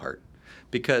busy part.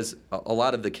 Because a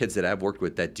lot of the kids that I've worked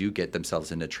with that do get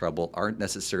themselves into trouble aren't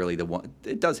necessarily the one.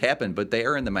 It does happen, but they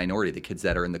are in the minority, the kids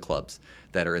that are in the clubs,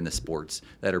 that are in the sports,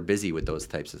 that are busy with those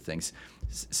types of things.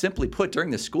 Simply put,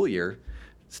 during the school year,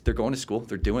 They're going to school.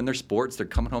 They're doing their sports. They're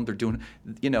coming home. They're doing,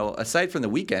 aside from the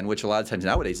weekend, which a lot of times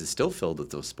nowadays is still filled with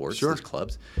those sports, Sure. those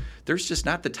clubs, there's just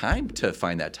not the time to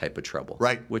find that type of trouble.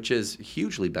 Right. Which is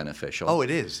hugely beneficial. Oh, it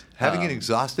is. Having an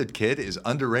exhausted kid is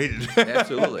underrated.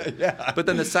 Absolutely. Yeah. But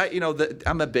then the side,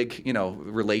 I'm a big,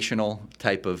 relational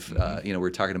type of, we're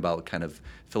talking about kind of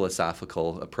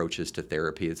philosophical approaches to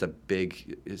therapy. It's a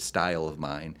big style of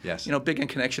mine. Yes. Big in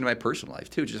connection to my personal life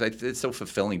too. It's so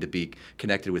fulfilling to be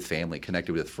connected with family,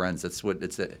 connected with friends. That's what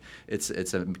it's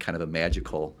a kind of a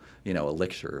magical,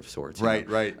 elixir of sorts. Right.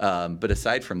 But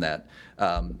aside from that,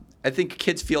 I think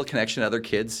kids feel connection to other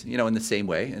kids, in the same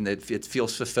way, and it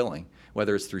feels fulfilling.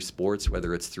 Whether it's through sports,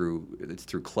 whether it's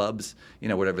through clubs,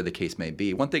 whatever the case may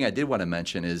be. One thing I did want to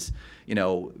mention is,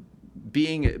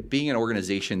 being an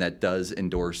organization that does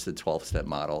endorse the 12-step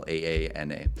model, AA,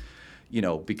 NA,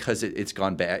 because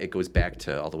it goes back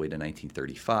to all the way to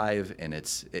 1935, and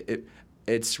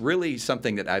it's really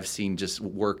something that I've seen just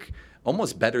work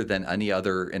almost better than any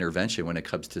other intervention when it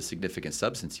comes to significant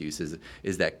substance use is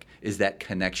that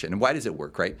connection. And why does it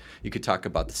work, right? You could talk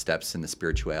about the steps and the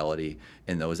spirituality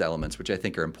and those elements, which I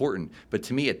think are important. But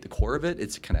to me, at the core of it,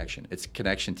 it's connection. It's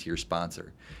connection to your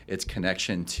sponsor. It's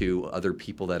connection to other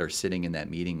people that are sitting in that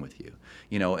meeting with you.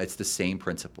 It's the same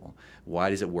principle.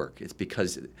 Why does it work? It's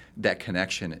because that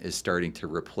connection is starting to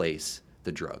replace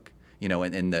the drug.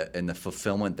 And the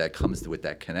fulfillment that comes with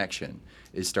that connection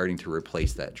is starting to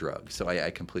replace that drug. So I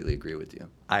completely agree with you.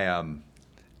 I'm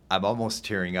almost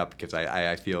tearing up because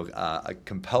I feel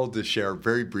compelled to share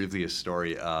very briefly a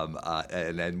story,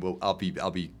 and then I'll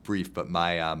be brief. But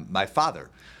my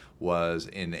father was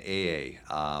in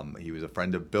AA. He was a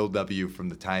friend of Bill W. from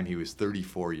the time he was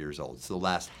 34 years old. So the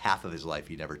last half of his life,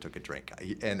 he never took a drink.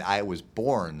 And I was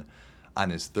born on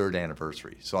his third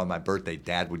anniversary. So on my birthday,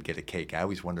 Dad would get a cake. I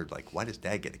always wondered, why does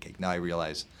Dad get a cake? Now I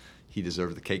realize he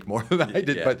deserved the cake more than I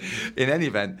did. Yeah. But in any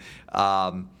event,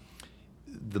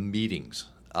 the meetings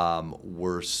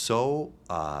were so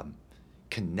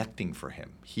connecting for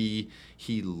him. He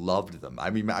loved them. I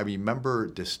remember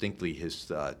distinctly his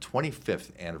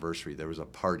 25th anniversary. There was a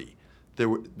party.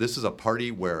 This is a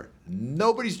party where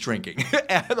nobody's drinking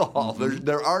at all. Mm-hmm.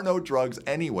 There are no drugs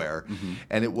anywhere. Mm-hmm.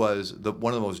 And it was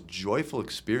one of the most joyful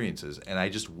experiences. And I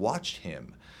just watched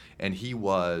him, and he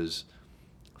was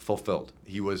fulfilled.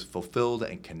 He was fulfilled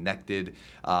and connected.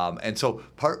 And so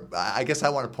I guess I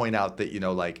want to point out that,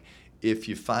 if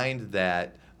you find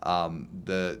that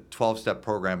the 12-step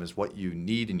program is what you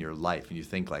need in your life, and you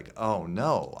think oh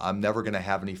no, I'm never going to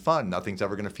have any fun. Nothing's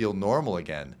ever going to feel normal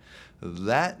again.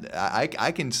 That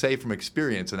I can say from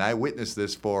experience, and I witnessed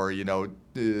this for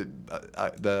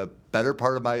the better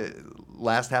part of my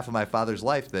last half of my father's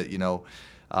life. That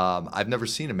I've never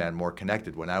seen a man more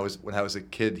connected. When I was a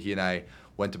kid, he and I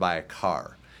went to buy a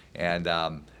car, and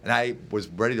I was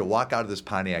ready to walk out of this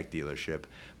Pontiac dealership,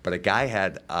 but a guy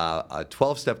had a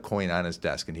 12-step coin on his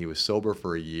desk, and he was sober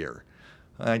for a year.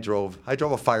 I drove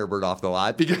a Firebird off the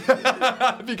lot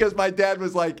because my dad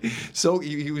was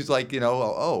he was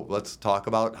let's talk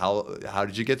about how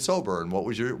did you get sober and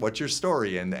what's your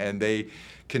story, and they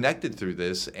connected through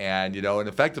this, and and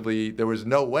effectively there was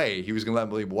no way he was going to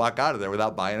let me walk out of there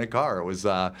without buying a car. It was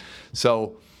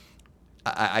so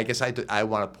I guess I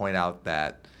want to point out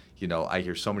that I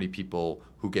hear so many people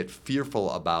who get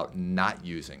fearful about not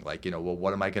using, well,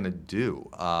 what am I going to do?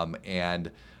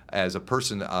 And as a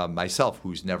person myself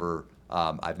who's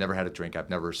I've never had a drink, I've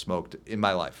never smoked in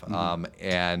my life,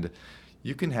 and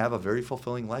you can have a very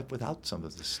fulfilling life without some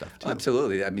of this stuff too.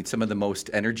 Absolutely. I mean, some of the most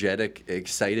energetic,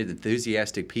 excited,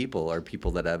 enthusiastic people are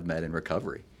people that I've met in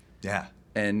recovery. Yeah.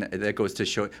 And that goes to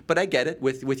show, but I get it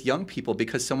with young people,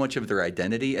 because so much of their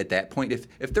identity at that point,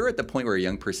 if they're at the point where a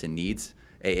young person needs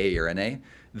AA or NA,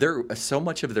 so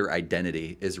much of their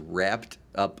identity is wrapped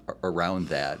up around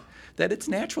that it's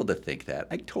natural to think that.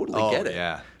 I totally get it.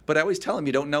 Yeah. But I always tell them,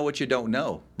 you don't know what you don't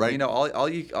know. Right. All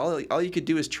you could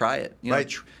do is try it.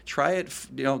 Right. Try it.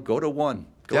 Go to 1,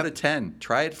 go Yep. to 10.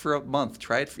 Try it for a month.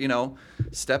 Try it.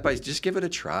 Step by. Just give it a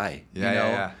try.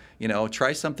 Yeah.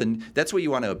 Try something. That's what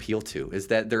you want to appeal to, is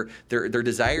that their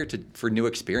desire for new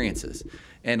experiences.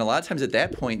 And a lot of times at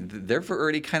that point, they've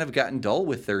already kind of gotten dull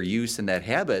with their use and that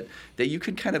habit, that you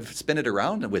can kind of spin it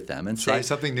around with them and Try say,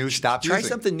 something new, stop try using.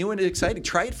 something new and exciting.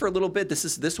 Try it for a little bit.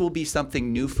 This will be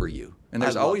something new for you. And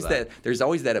there's I love always that. there's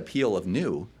always that appeal of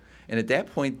new. And at that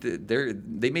point,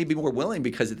 they may be more willing,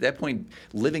 because at that point,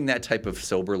 living that type of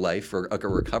sober life or a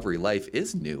recovery life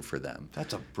is new for them.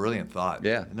 That's a brilliant thought.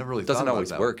 Yeah. I never really Doesn't thought about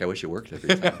always that. work. I wish it worked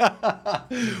every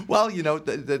time. Well,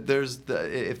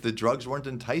 if the drugs weren't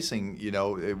enticing,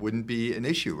 it wouldn't be an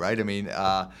issue, right? I mean,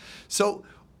 so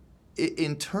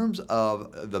In terms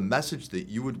of the message that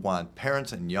you would want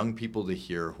parents and young people to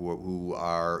hear who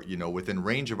are within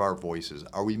range of our voices,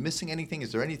 are we missing anything?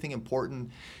 Is there anything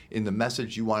important in the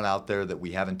message you want out there that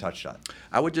we haven't touched on?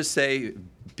 I would just say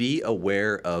be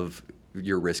aware of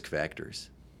your risk factors,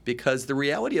 because the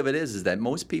reality of it is that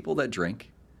most people that drink,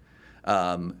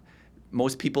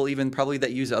 most people even probably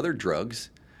that use other drugs,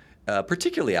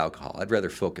 particularly alcohol. I'd rather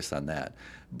focus on that.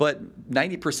 But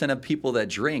 90% of people that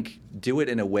drink do it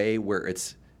in a way where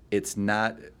it's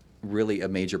not really a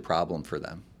major problem for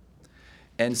them.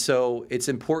 And so it's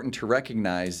important to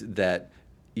recognize that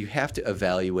you have to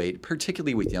evaluate,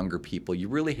 particularly with younger people, you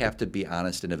really have to be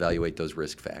honest and evaluate those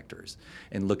risk factors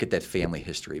and look at that family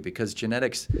history, because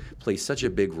genetics plays such a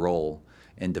big role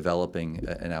in developing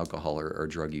an alcohol or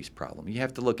drug use problem. You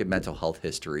have to look at mental health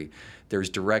history. There's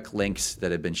direct links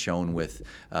that have been shown with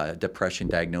depression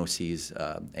diagnoses,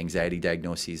 anxiety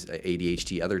diagnoses,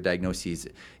 ADHD, other diagnoses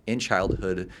in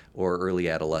childhood or early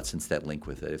adolescence that link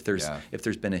with it. If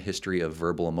there's been a history of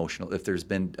verbal, emotional, if there's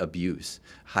been abuse,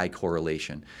 high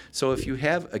correlation. So if you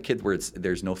have a kid where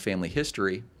there's no family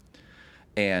history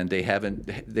and they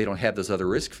don't have those other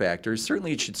risk factors,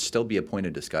 certainly it should still be a point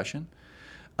of discussion.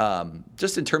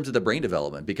 Just in terms of the brain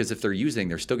development, because if they're using,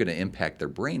 they're still going to impact their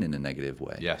brain in a negative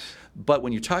way. Yes. But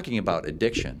when you're talking about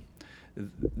addiction,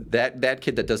 that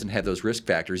kid that doesn't have those risk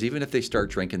factors, even if they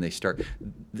start drinking, they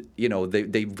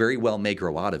very well may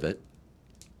grow out of it.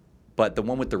 But the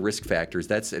one with the risk factors,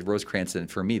 that's at Rosecrance,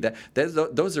 and for me,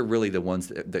 those are really the ones,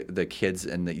 the kids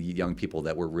and the young people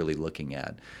that we're really looking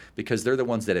at, because they're the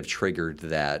ones that have triggered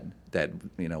that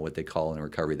what they call in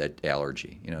recovery, that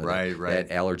allergy, that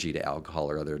allergy to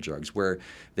alcohol or other drugs, where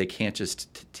they can't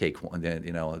just take one,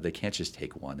 they can't just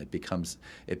take one. It becomes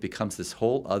this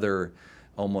whole other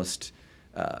almost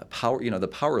power, the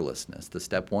powerlessness, the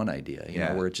step one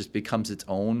idea, where it just becomes its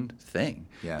own thing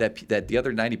that the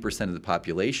other 90% of the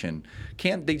population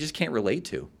they just can't relate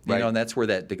to, and that's where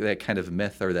that kind of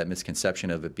myth or that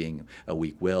misconception of it being a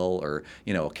weak will or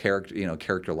a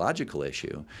characterological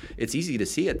issue. It's easy to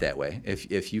see it that way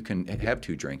if you can have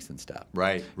 2 drinks and stop.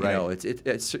 Right.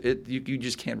 You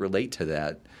just can't relate to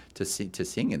that. To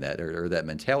seeing in that or that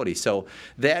mentality. So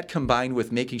that combined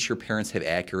with making sure parents have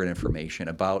accurate information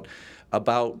about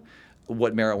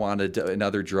what marijuana and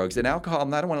other drugs and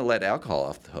alcohol. I don't want to let alcohol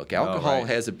off the hook. Alcohol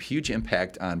has a huge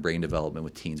impact on brain development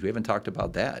with teens. We haven't talked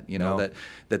about that.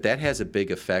 That has a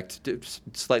big effect,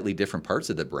 slightly different parts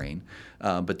of the brain.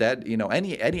 But that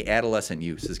any adolescent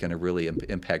use is going to really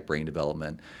impact brain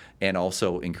development and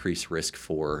also increase risk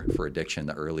for addiction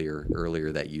the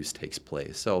earlier that use takes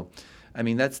place. So. I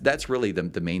mean, that's really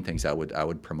the main things I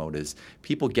would promote is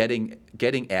people getting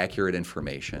accurate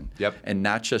information, and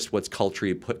not just what's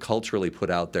culturally put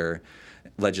out there,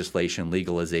 legislation,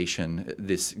 legalization.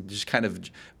 This just kind of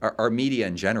our media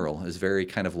in general is very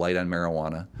kind of light on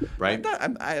marijuana. Right.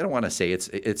 I don't want to say it's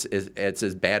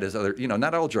as bad as other.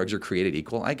 Not all drugs are created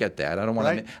equal. I get that. I don't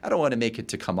want to make it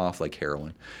to come off like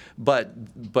heroin, but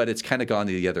it's kind of gone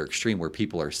to the other extreme where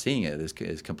people are seeing it as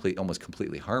almost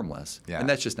completely harmless, and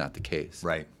that's just not the case.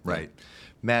 Right.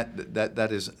 Matt,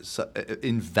 that is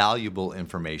invaluable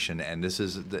information, and this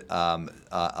is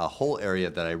a whole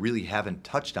area that I really haven't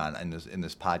touched on in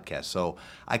this podcast. So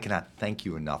I cannot thank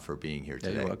you enough for being here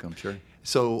today. You're welcome. Sure.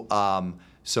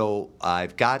 So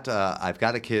I've got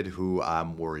a kid who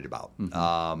I'm worried about.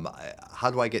 Mm-hmm. How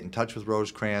do I get in touch with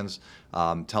Rosecrans?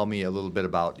 Tell me a little bit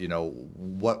about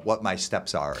what my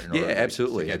steps are.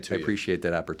 Absolutely. I appreciate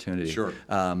that opportunity. Sure.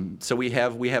 So we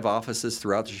have offices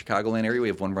throughout the Chicagoland area. We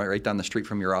have one right down the street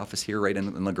from your office here, right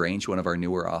in LaGrange, one of our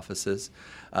newer offices.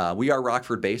 We are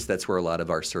Rockford-based. That's where a lot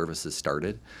of our services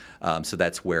started. So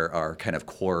that's where our kind of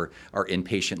core, our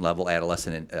inpatient level,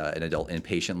 adolescent and adult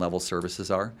inpatient level services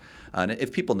are. And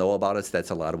if people know about us,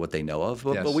 that's a lot of what they know of.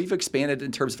 But we've expanded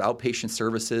in terms of outpatient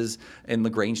services in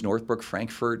LaGrange, Northbrook,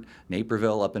 Frankfort,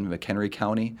 Naperville, up in McHenry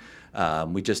County.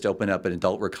 We just opened up an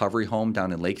adult recovery home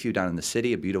down in Lakeview, down in the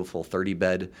city, a beautiful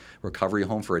 30-bed recovery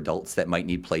home for adults that might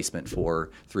need placement for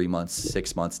 3 months,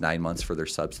 6 months, 9 months for their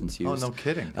substance use. Oh, no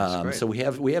kidding. That's great. So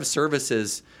we have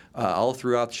services all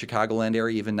throughout the Chicagoland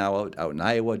area, even now out in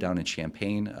Iowa, down in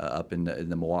Champaign, up in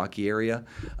the Milwaukee area.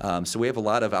 So we have a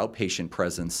lot of outpatient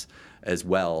presence as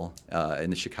well in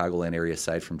the Chicagoland area,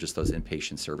 aside from just those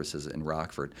inpatient services in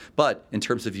Rockford. But in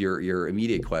terms of your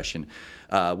immediate question,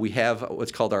 we have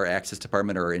what's called our access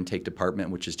department or our intake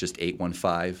department, which is just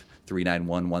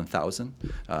 815-391-1000.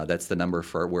 That's the number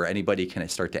for where anybody can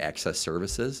start to access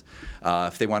services.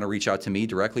 If they want to reach out to me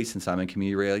directly, since I'm in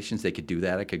community relations, they could do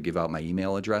that. I could give out my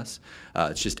email address.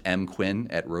 It's just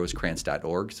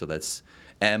mquinn@rosecrance.org. So that's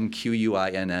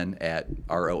MQUINN at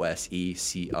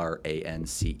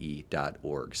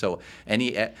ROSECRANCE.org. So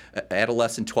any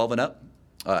adolescent 12 and up,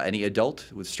 any adult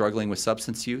struggling with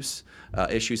substance use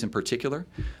issues in particular.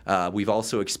 We've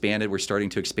also expanded. We're starting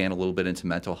to expand a little bit into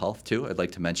mental health too. I'd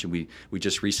like to mention we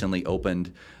just recently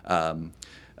opened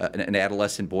an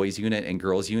adolescent boys unit and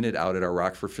girls unit out at our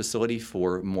Rockford facility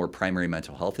for more primary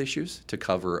mental health issues, to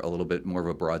cover a little bit more of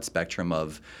a broad spectrum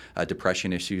of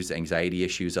depression issues, anxiety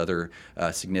issues, other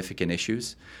significant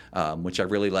issues, which I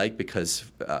really like, because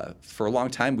for a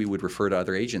long time we would refer to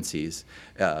other agencies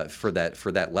for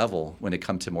that level when it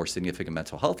comes to more significant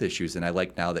mental health issues, and I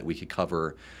like now that we could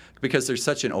cover, because there's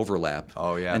such an overlap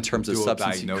in terms of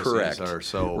substance use. Correct. Are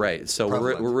so right. So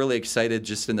prevalent. we're really excited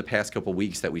just in the past couple of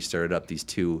weeks that we started up these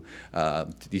two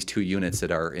units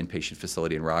at our inpatient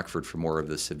facility in Rockford for more of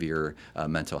the severe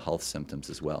mental health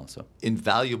symptoms as well. So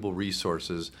invaluable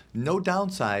resources. No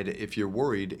downside if you're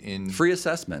worried in free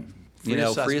assessment.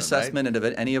 Free assessment right?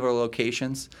 at any of our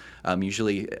locations.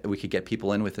 Usually we could get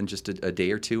people in within just a day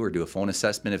or two, or do a phone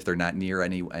assessment if they're not near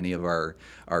any of our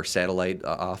satellite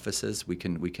offices. We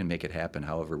can make it happen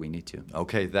however we need to.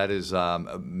 Okay, that is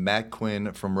Matt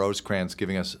Quinn from Rosecrans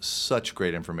giving us such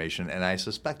great information, and I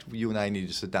suspect you and I need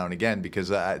to sit down again, because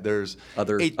there's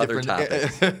other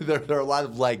topics. there are a lot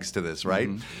of legs to this, right?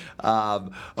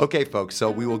 Mm-hmm. Okay, folks, so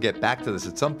we will get back to this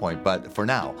at some point, but for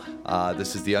now,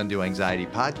 this is the Undue Anxiety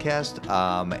Podcast.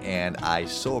 And I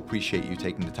so appreciate you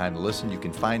taking the time to listen. You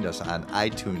can find us on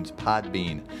iTunes,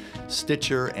 Podbean,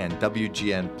 Stitcher, and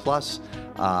WGN Plus.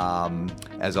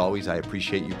 As always, I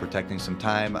appreciate you protecting some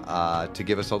time to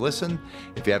give us a listen.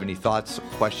 If you have any thoughts,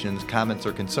 questions, comments,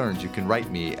 or concerns, you can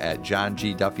write me at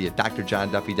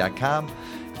johngduffy@drjohnduffy.com.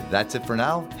 That's it for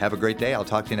now. Have a great day. I'll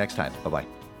talk to you next time.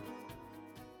 Bye-bye.